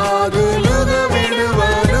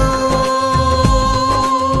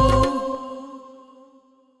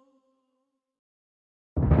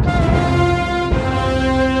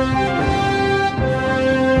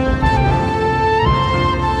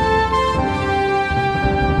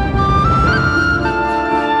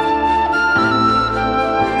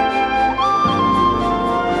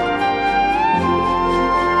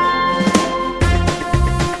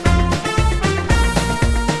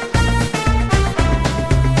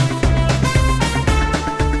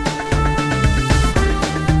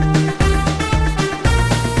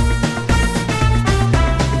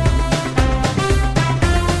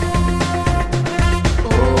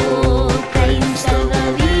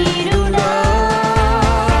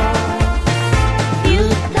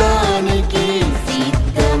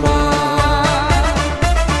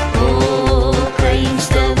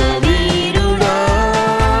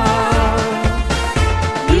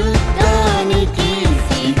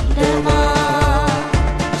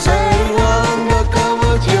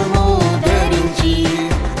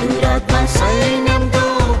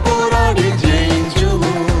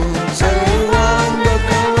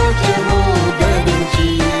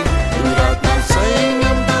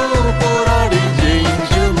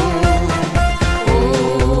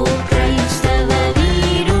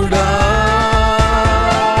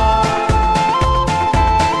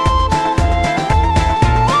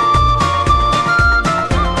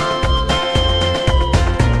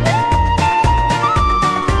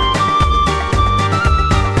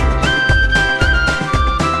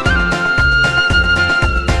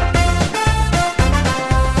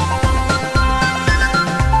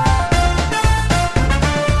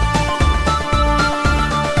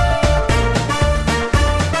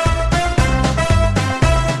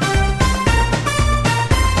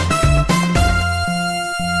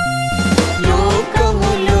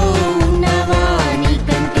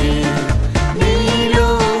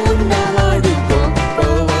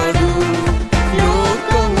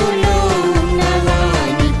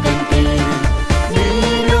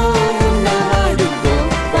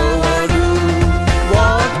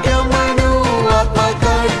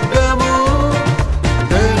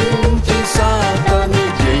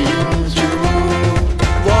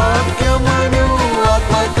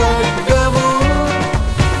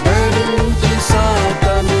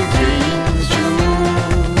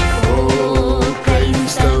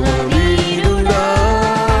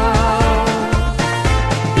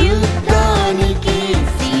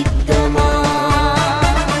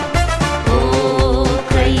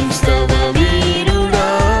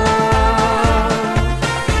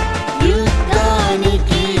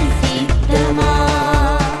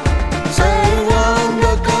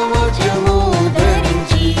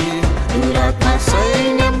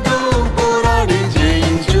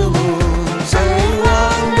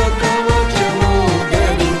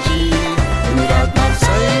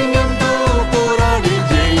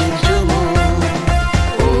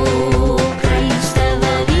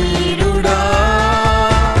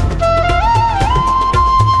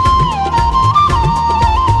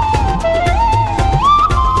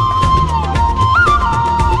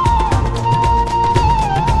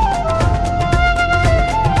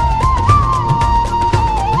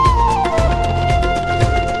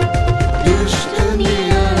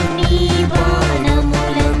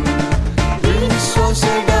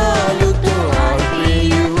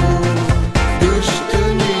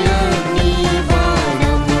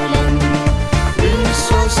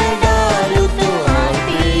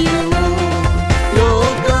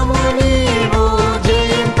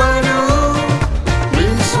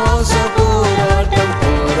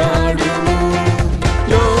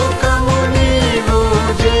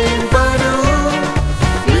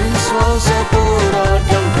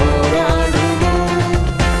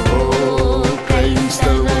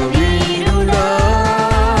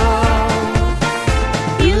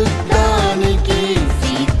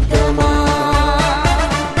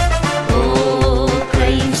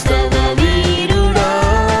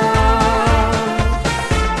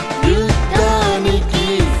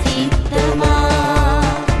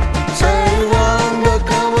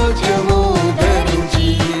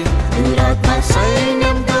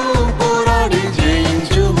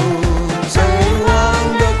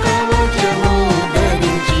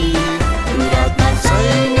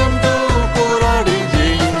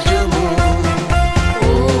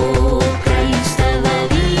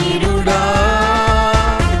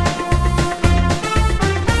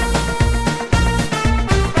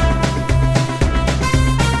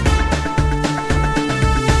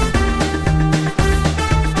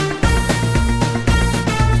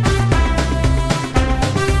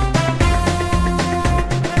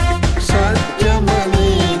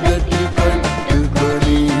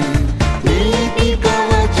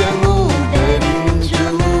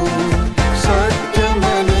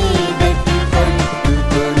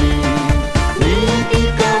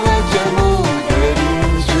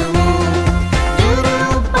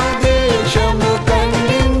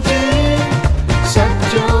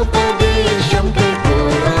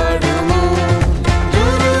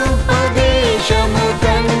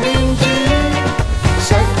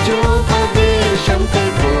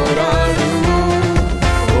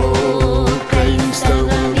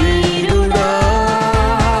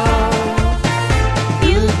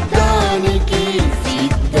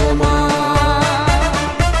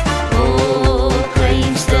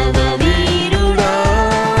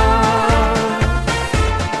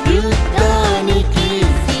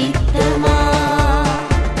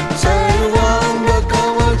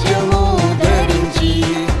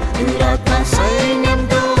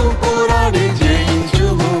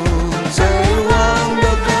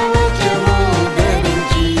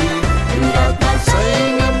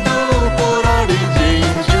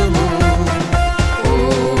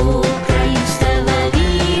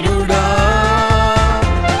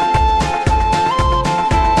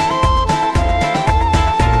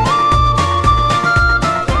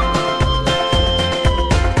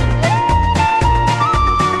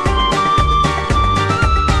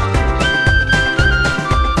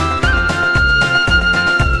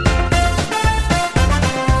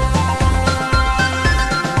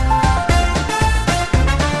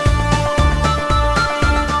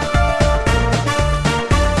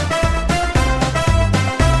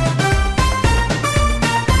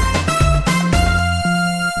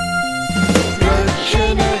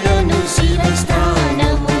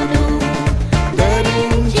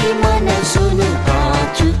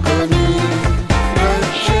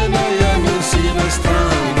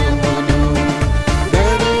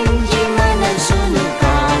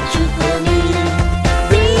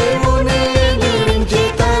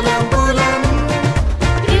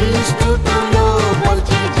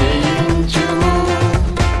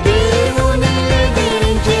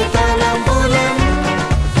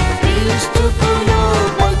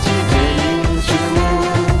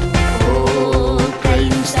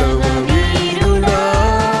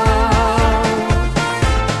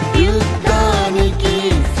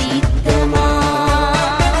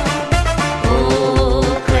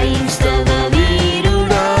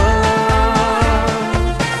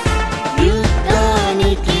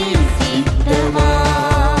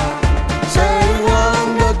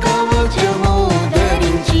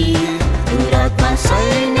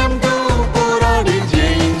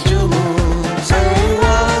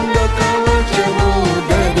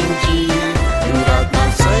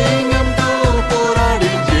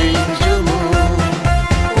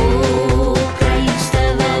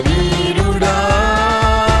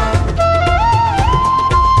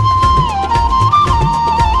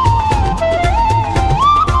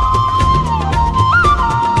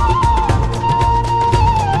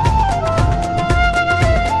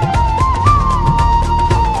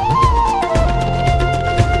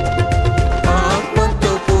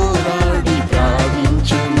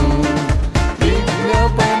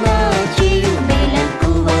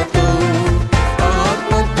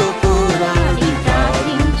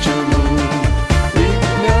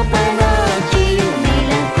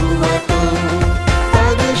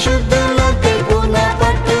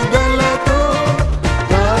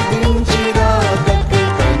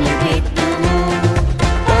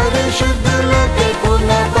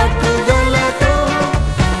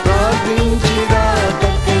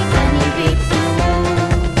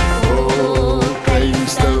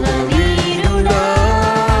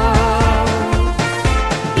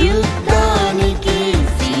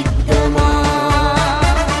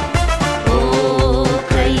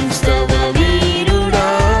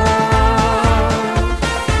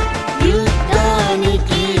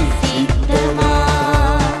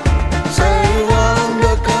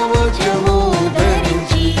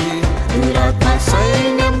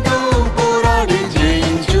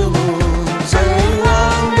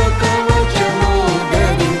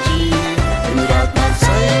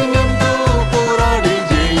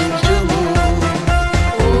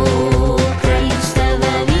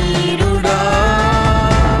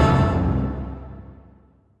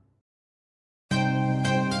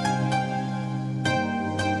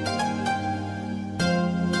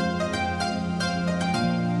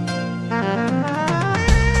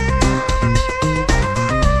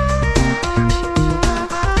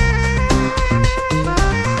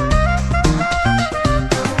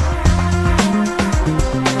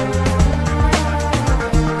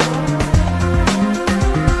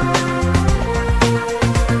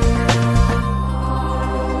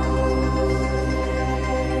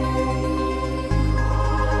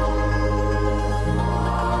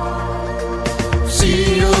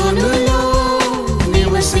 సియోనులో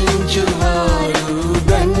నివసించువారు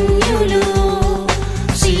ధన్యులు.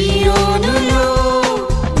 సియోనులో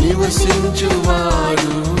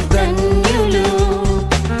నివసించువారు ధన్యులు.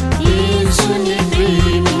 యేసుని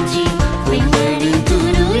ప్రేమించి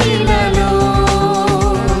వెంబడింతురు ఇలలో.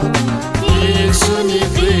 యేసుని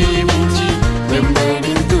ప్రేమించి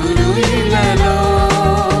వెంబడింతురు ఇలలో.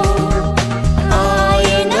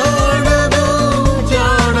 ఆయన అడుగు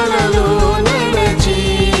జాడలలో నడచి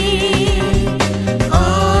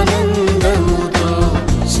ఆనందముతో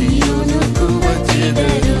సియోనుకు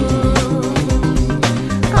వచ్చెదరు.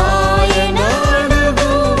 ఆయన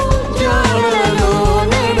అడుగు జాడలలో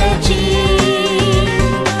నడచి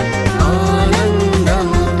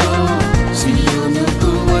ఆనందముతో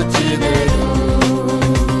సియోనుకు వచ్చెదరు.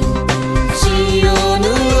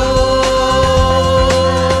 సియోనులో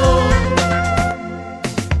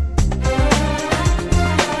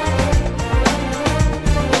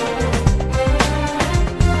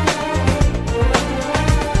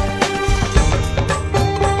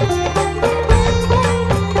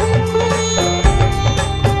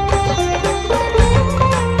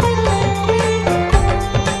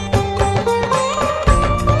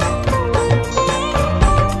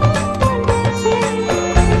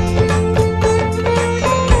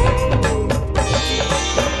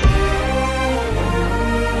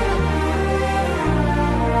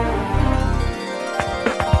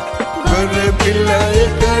గొర్రె పిల్ల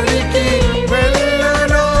ఎక్కడికి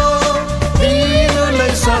వెళ్ళనో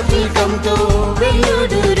దీనులై సాత్వికంతో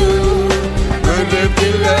వెళ్ళుదురు. గొర్రె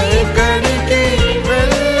పిల్ల ఎక్కడికి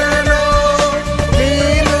వెళ్ళనో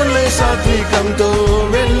దీనులై సాత్వికంతో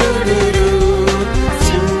వెళ్ళుదురు.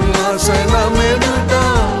 సింహాసనమెదుట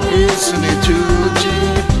యేసుని చూచి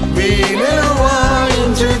వీణలు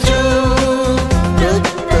వాయించుచు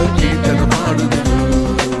కొత్త కీర్తన పాడుదురు.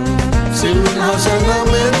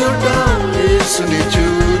 సింహాసనమెదుట యేసుని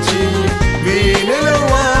చూచి వీణలు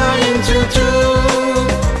వాయించుచు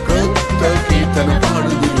కొత్త కీర్తన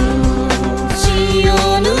పాడుదురు.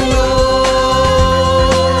 సియోనులో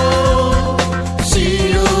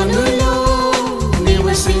సియోనులో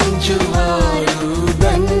నివసించువారు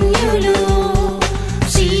ధన్యులు.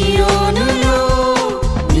 సియోనులో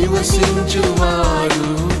నివసించువారు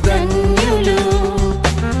ధన్యులు.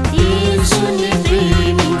 యేసుని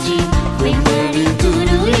ప్రేమించి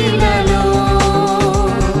వెంబడింతురు ఇలలో.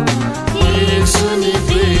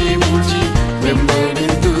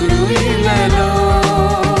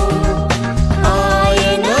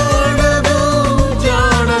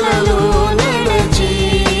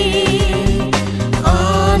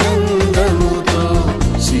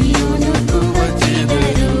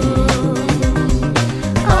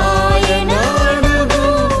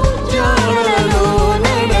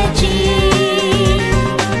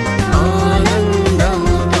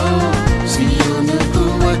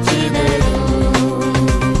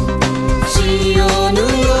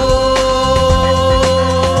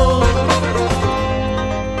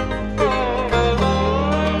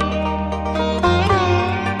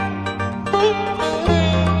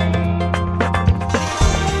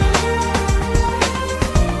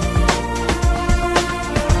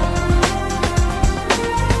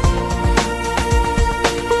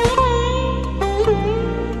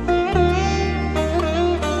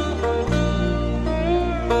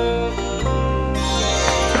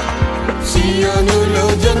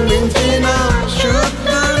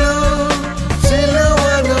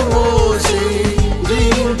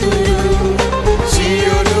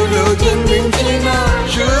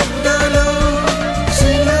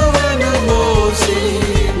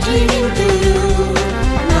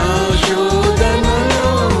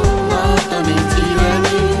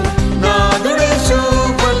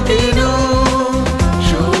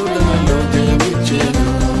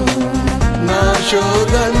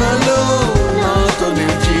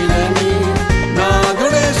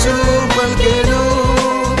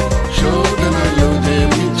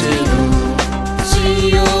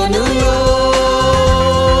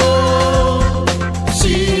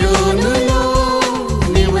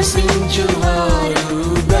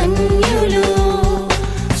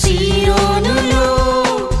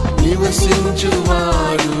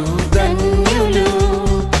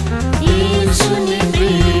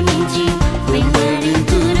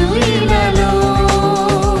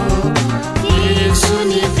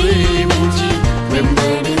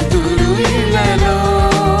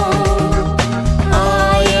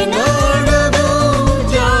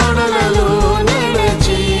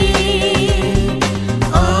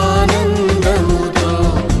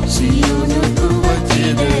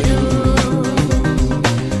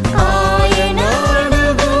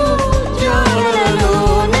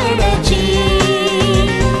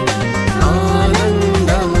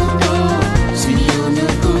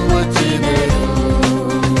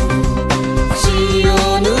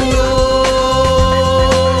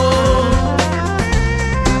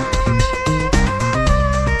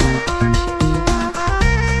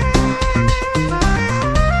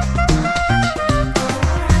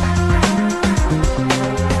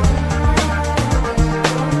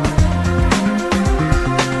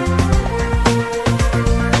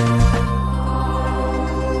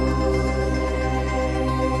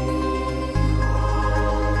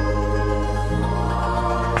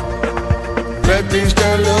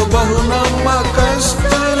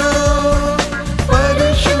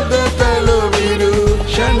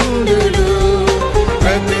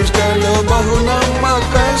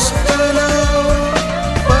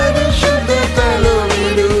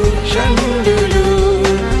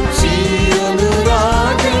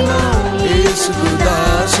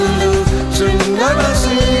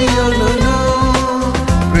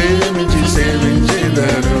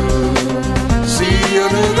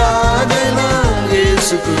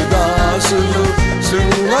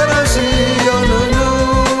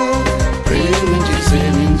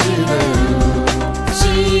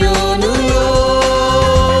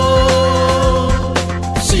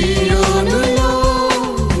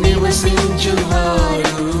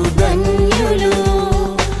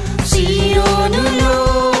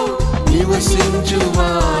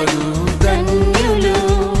 నివసించువారు ధన్యులు.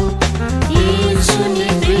 యేసుని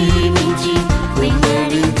ప్రేమించి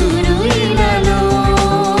వెంబడింతురు ఇలలో.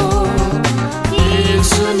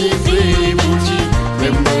 యేసుని ప్రేమించి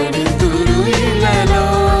వెంబడింతురు ఇలలో.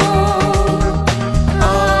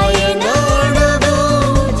 ఆయన అడుగు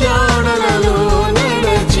జాడలలో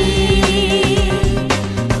నడచి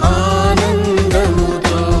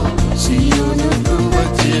ఆనందముతో సియోనుకు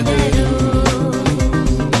వచ్చెదరు.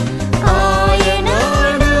 ఆయన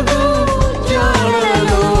అడుగు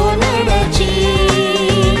జాడలలో నడచి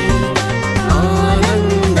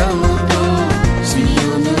ఆనందముతో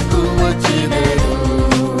సియోనుకు వచ్చెదరు.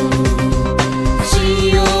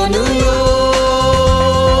 సియోనులో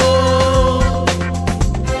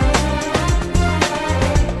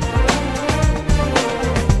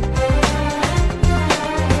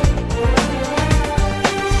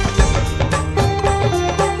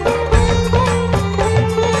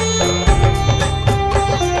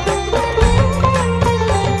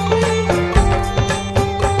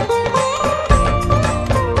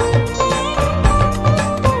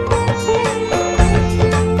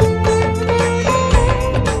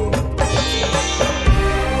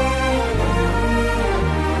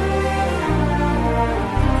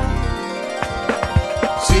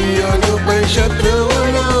సియోనుపై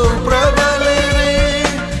శత్రువులు ప్రబలిరి.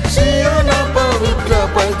 సియోను పవిత్ర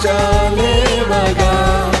ప్రజలేవగా.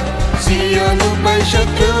 సియోనుపై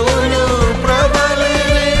శత్రువులు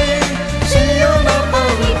ప్రబలిరి. సియోను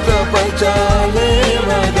పవిత్ర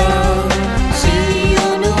ప్రజలేవగా.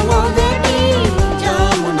 సియోను మొదటి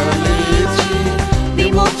జామున లేచి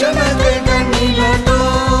విమోచనకై కన్నీళ్లతో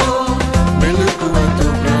మెలకువతో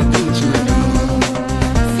ప్రార్థించును.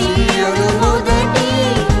 సియోను మొదటి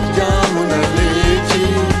జామున లేచి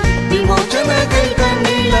విమోచనకై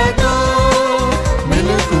కన్నీళ్లతో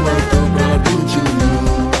మెలకువతో ప్రార్థించును.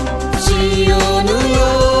 సియోనులో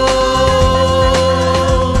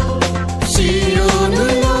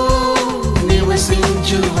సియోనులో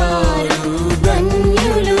నివసించువారు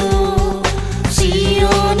ధన్యులు.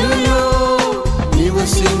 సియోనులో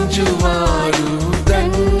నివసించువారు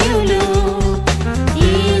ధన్యులు.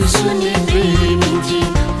 యేసుని ప్రేమించి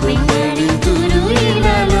వెంబడింతురు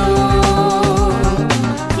ఇలలో.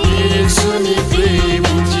 యేసుని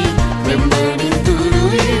ప్రేమించి వెంబడింతురు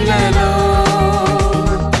ఇలలో.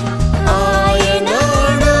 ఆయన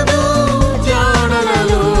అడుగు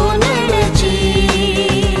జాడలలో నడచి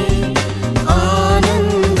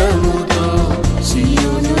ఆనందముతో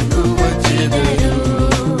సియోనుకు వచ్చెదరు.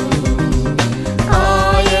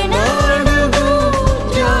 ఆయన అడుగు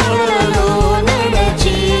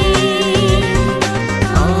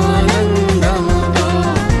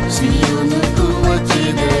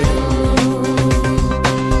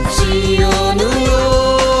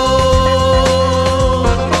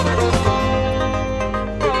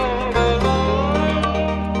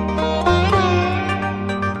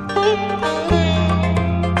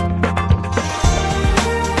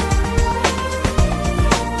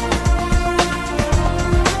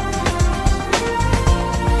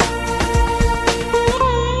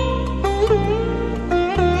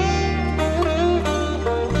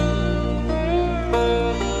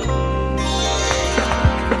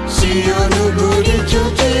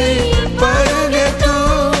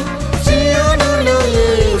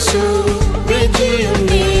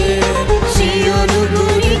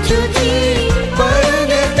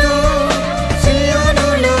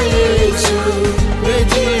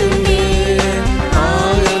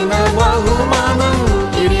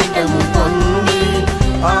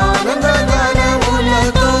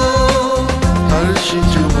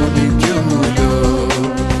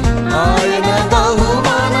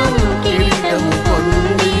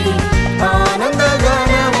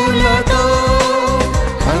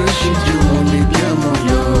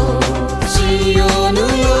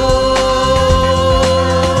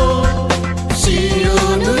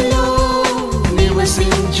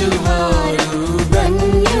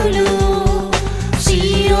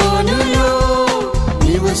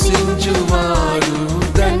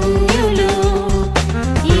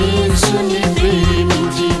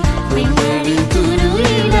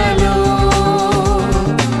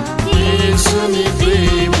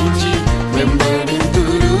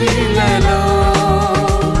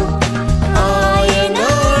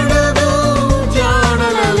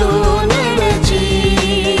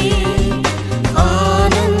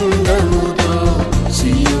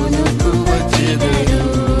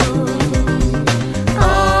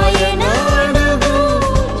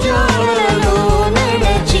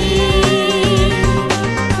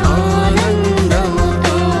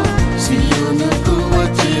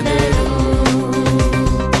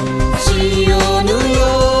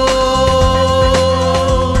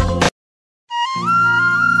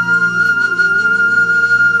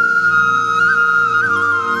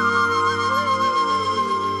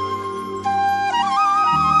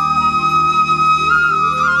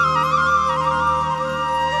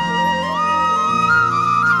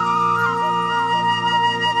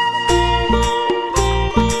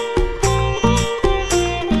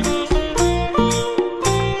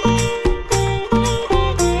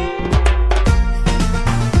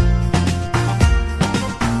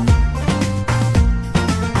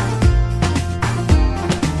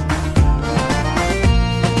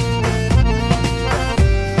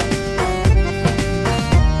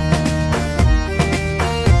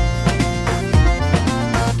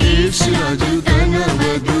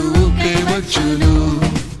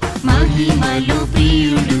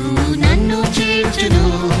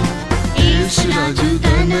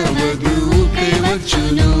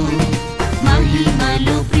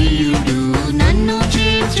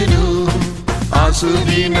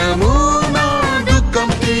సుదినము నా దుఃఖం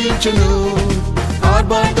తీర్చును,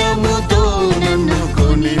 ఆర్భాటముతో నన్ను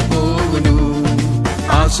కొనిపోవును.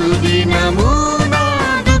 ఆ సుదినము నా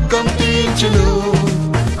దుఃఖం తీర్చును,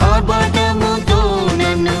 ఆర్భాటముతో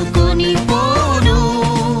నన్ను కొనిపోవును.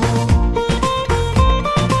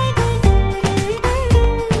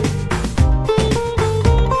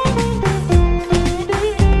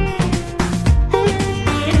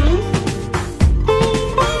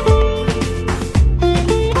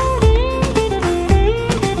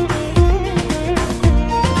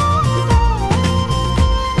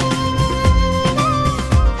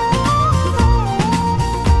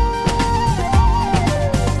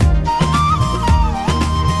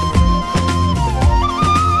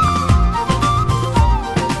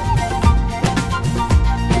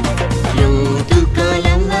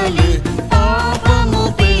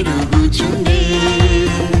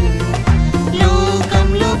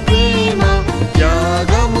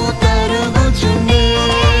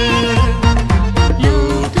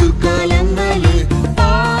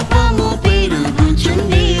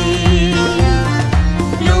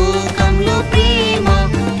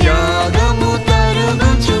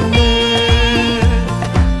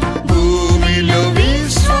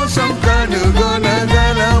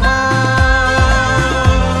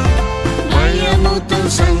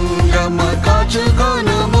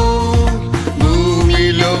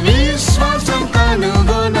 భూమిలో విశ్వాసం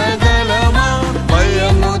కనుగొనగలమా?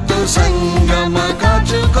 భయముతో సంగమ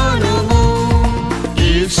కాచుకొనుము.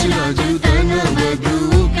 యేసురాజు తన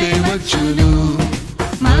వధువుకే వచ్చును,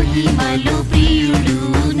 మహిమలో ప్రియుడు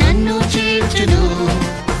నన్ను చేర్చును.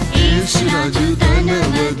 యేసురాజు తన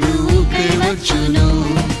వధువుకే వచ్చును,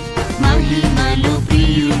 మహిమలో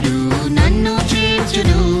ప్రియుడు నన్ను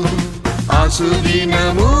చేర్చును. ఆ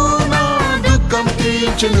సుదినము నా దుఃఖం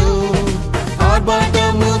తీర్చును,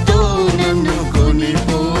 ఆర్భాటముతో నన్ను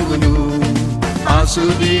కొనిపోవును. ఆ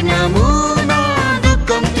సుదినము నా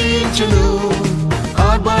దుఃఖం తీర్చును,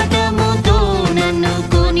 ఆర్భాటముతో నన్ను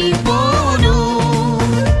కొనిపోవును.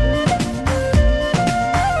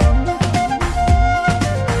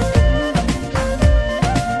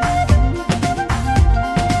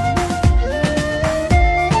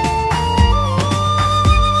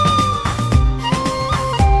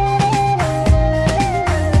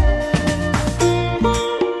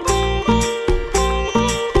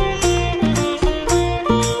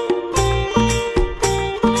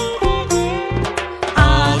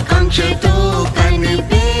 ఆకాంక్షతో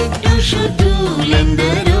కనిపెట్టు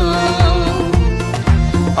శుద్ధులందరూ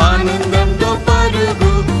ఆనందంతో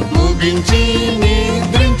పరుగు ముగించి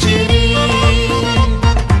నిద్రించిరి.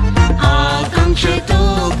 ఆకాంక్షతో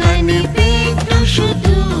కనిపెట్టు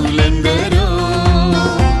శుద్ధులందరూ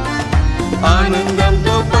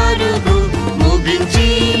ఆనందంతో పరుగు ముగించి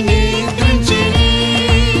నిద్రించిరి.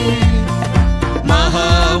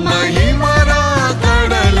 మహామహిమరా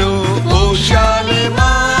కడలో ఓషాలెమా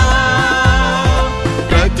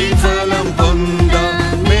ప్రతిఫలం పొంద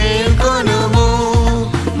మేల్కొనుము.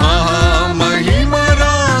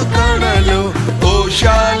 మహామహిమరా కడలో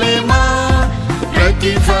ఓషాలెమా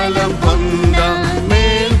ప్రతిఫలం పొంద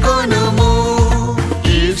మేల్కొనుము.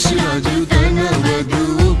 యేసురాజు తన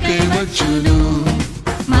వధువుకే వచ్చును,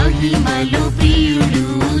 మహిమలో ప్రియుడు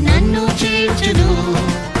నన్ను చేర్చును.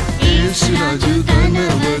 యేసురాజు తన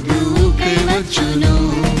వధువుకే వచ్చును,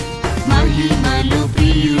 మహిమలో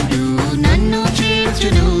ప్రియుడు నన్ను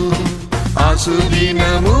చేర్చును. ఆ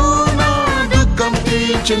సుదినము నా దుఃఖం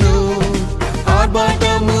తీర్చును,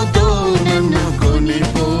 ఆర్భాటముతో నన్ను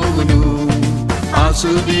కొనిపోవును. ఆ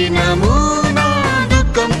సుదినము నా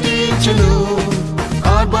దుఃఖం తీర్చును,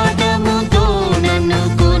 ఆర్భాటముతో నన్ను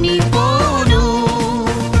కొనిపోవును.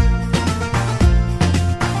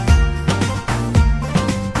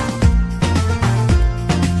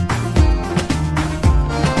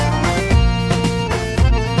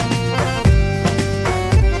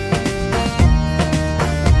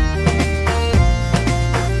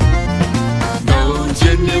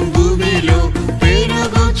 దౌర్జన్యం భూమిలో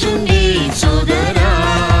పెరుగుచుంది సోదరా,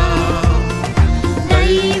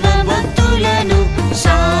 దైవ భక్తులను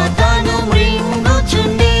సాతా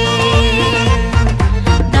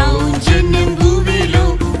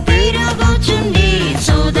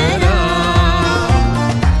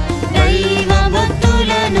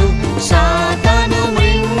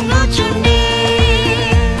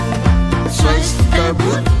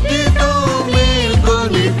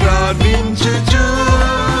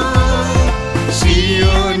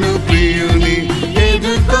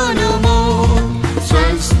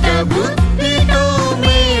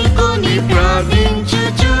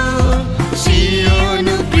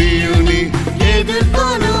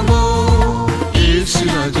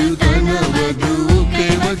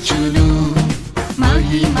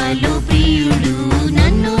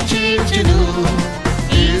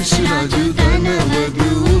యేసురాజు తన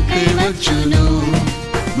వధువుకై వచ్చును,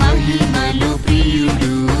 మహిమలో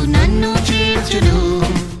ప్రియుడు నన్ను చేర్చును,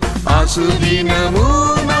 ఆసుదినము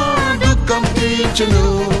నా దుఃఖం తీర్చును,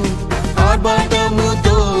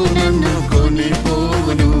 ఆర్భాటముతో నన్ను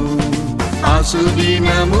కొనిపోవును,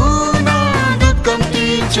 ఆసుదినము నా దుఃఖం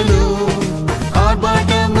తీర్చును,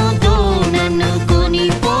 ఆర్భాటముతో నన్ను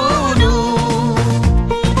కొనిపోవును.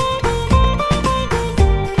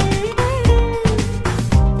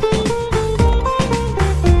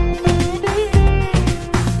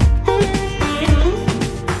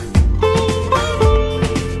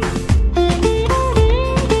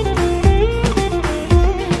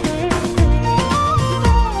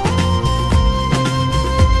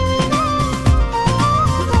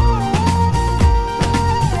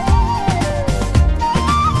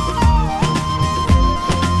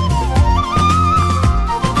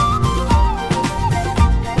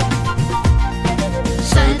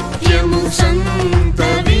 సంత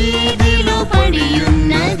వీధిలో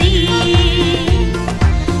పడియున్నది,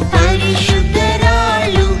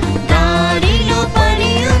 పరిశుద్ధరాలు దారిలో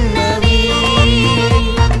పడియున్నవి,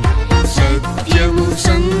 సత్యము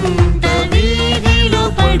సంత వీధిలో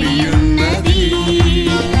పడియున్నది,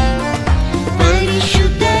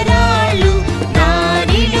 పరిశుద్ధరాలు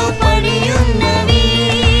దారిలో పడియున్నవి,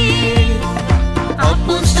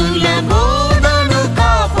 అపోస్తలుల బోధను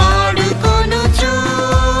కాపాడుకొనుచు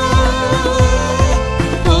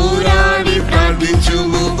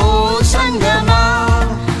ప్రార్థించుము ఓ సంగమా,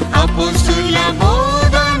 అపోస్తలుల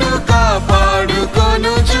బోధను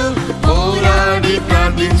కాపాడుకొనుచు పోరాడి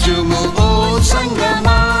ప్రార్థించుము ఓ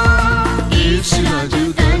సంగమా, యేసురాజు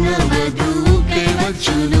తన వధువుకై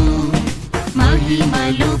వచ్చును,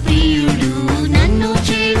 మహిమలో ప్రియుడు నన్ను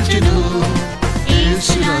చేర్చును,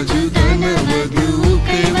 యేసురాజు తన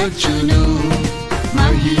వధువుకై వచ్చును,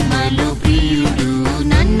 మహిమలో ప్రియుడు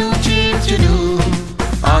నన్ను చేర్చును,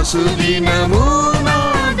 ఆసుదినము నా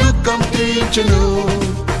దుఃఖం తీర్చును,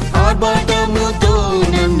 ఆర్భాటముతో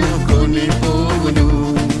నన్ను కొనిపోవును,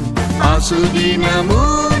 ఆసుదినము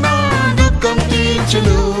నా దుఃఖం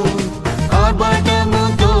తీర్చును,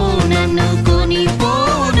 ఆర్భాటముతో నన్ను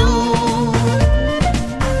కొనిపోవును.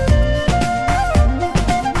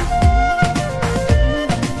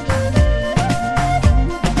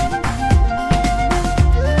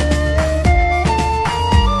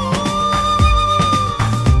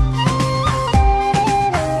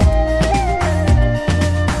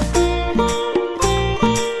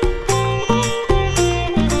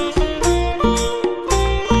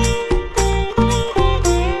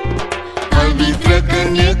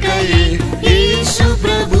 కన్యకయే యేసు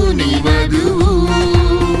ప్రభుని వధువు,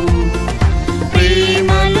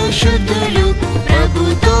 ప్రేమలో శుద్ధులు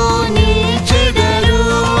ప్రభుతో నిలిచెదరు,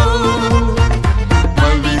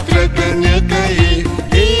 పవిత్ర కన్యకయే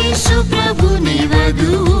యేసు ప్రభుని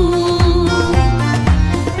వధువు,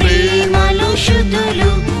 ప్రేమలో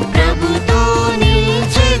శుద్ధులు ప్రభుతో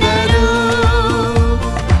నిలిచెదరు,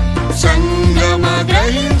 సంగమ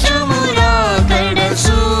గ్రహించుమురా కడ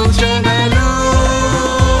సూచనలు,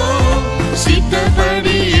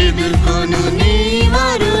 సిద్ధపడి ఎదుర్కొను నీ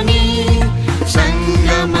వరుని,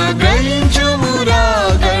 సంగమ గ్రహించుమురా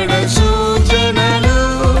గడ సూచనలు,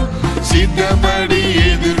 సిద్ధపడి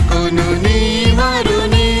ఎదుర్కొను నీ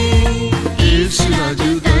వరుని,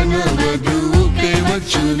 యేసురాజు తన వధువుకై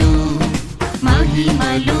వచ్చును,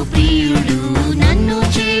 మహిమలో ప్రియుడు నన్ను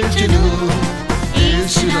చేర్చును,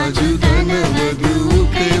 యేసురాజు తన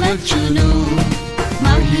వధువుకై వచ్చును,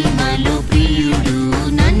 మహిమలో ప్రియుడు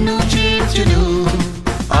నన్ను చేర్చును,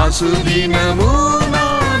 ఆసుదినము నా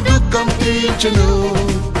దుఃఖం తీర్చును,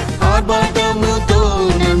 ఆర్భాటముతో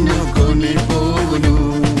నన్ను కొనిపోవును,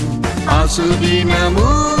 ఆసుదినము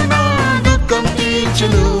నా దుఃఖం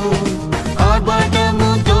తీర్చును, ఆర్భాట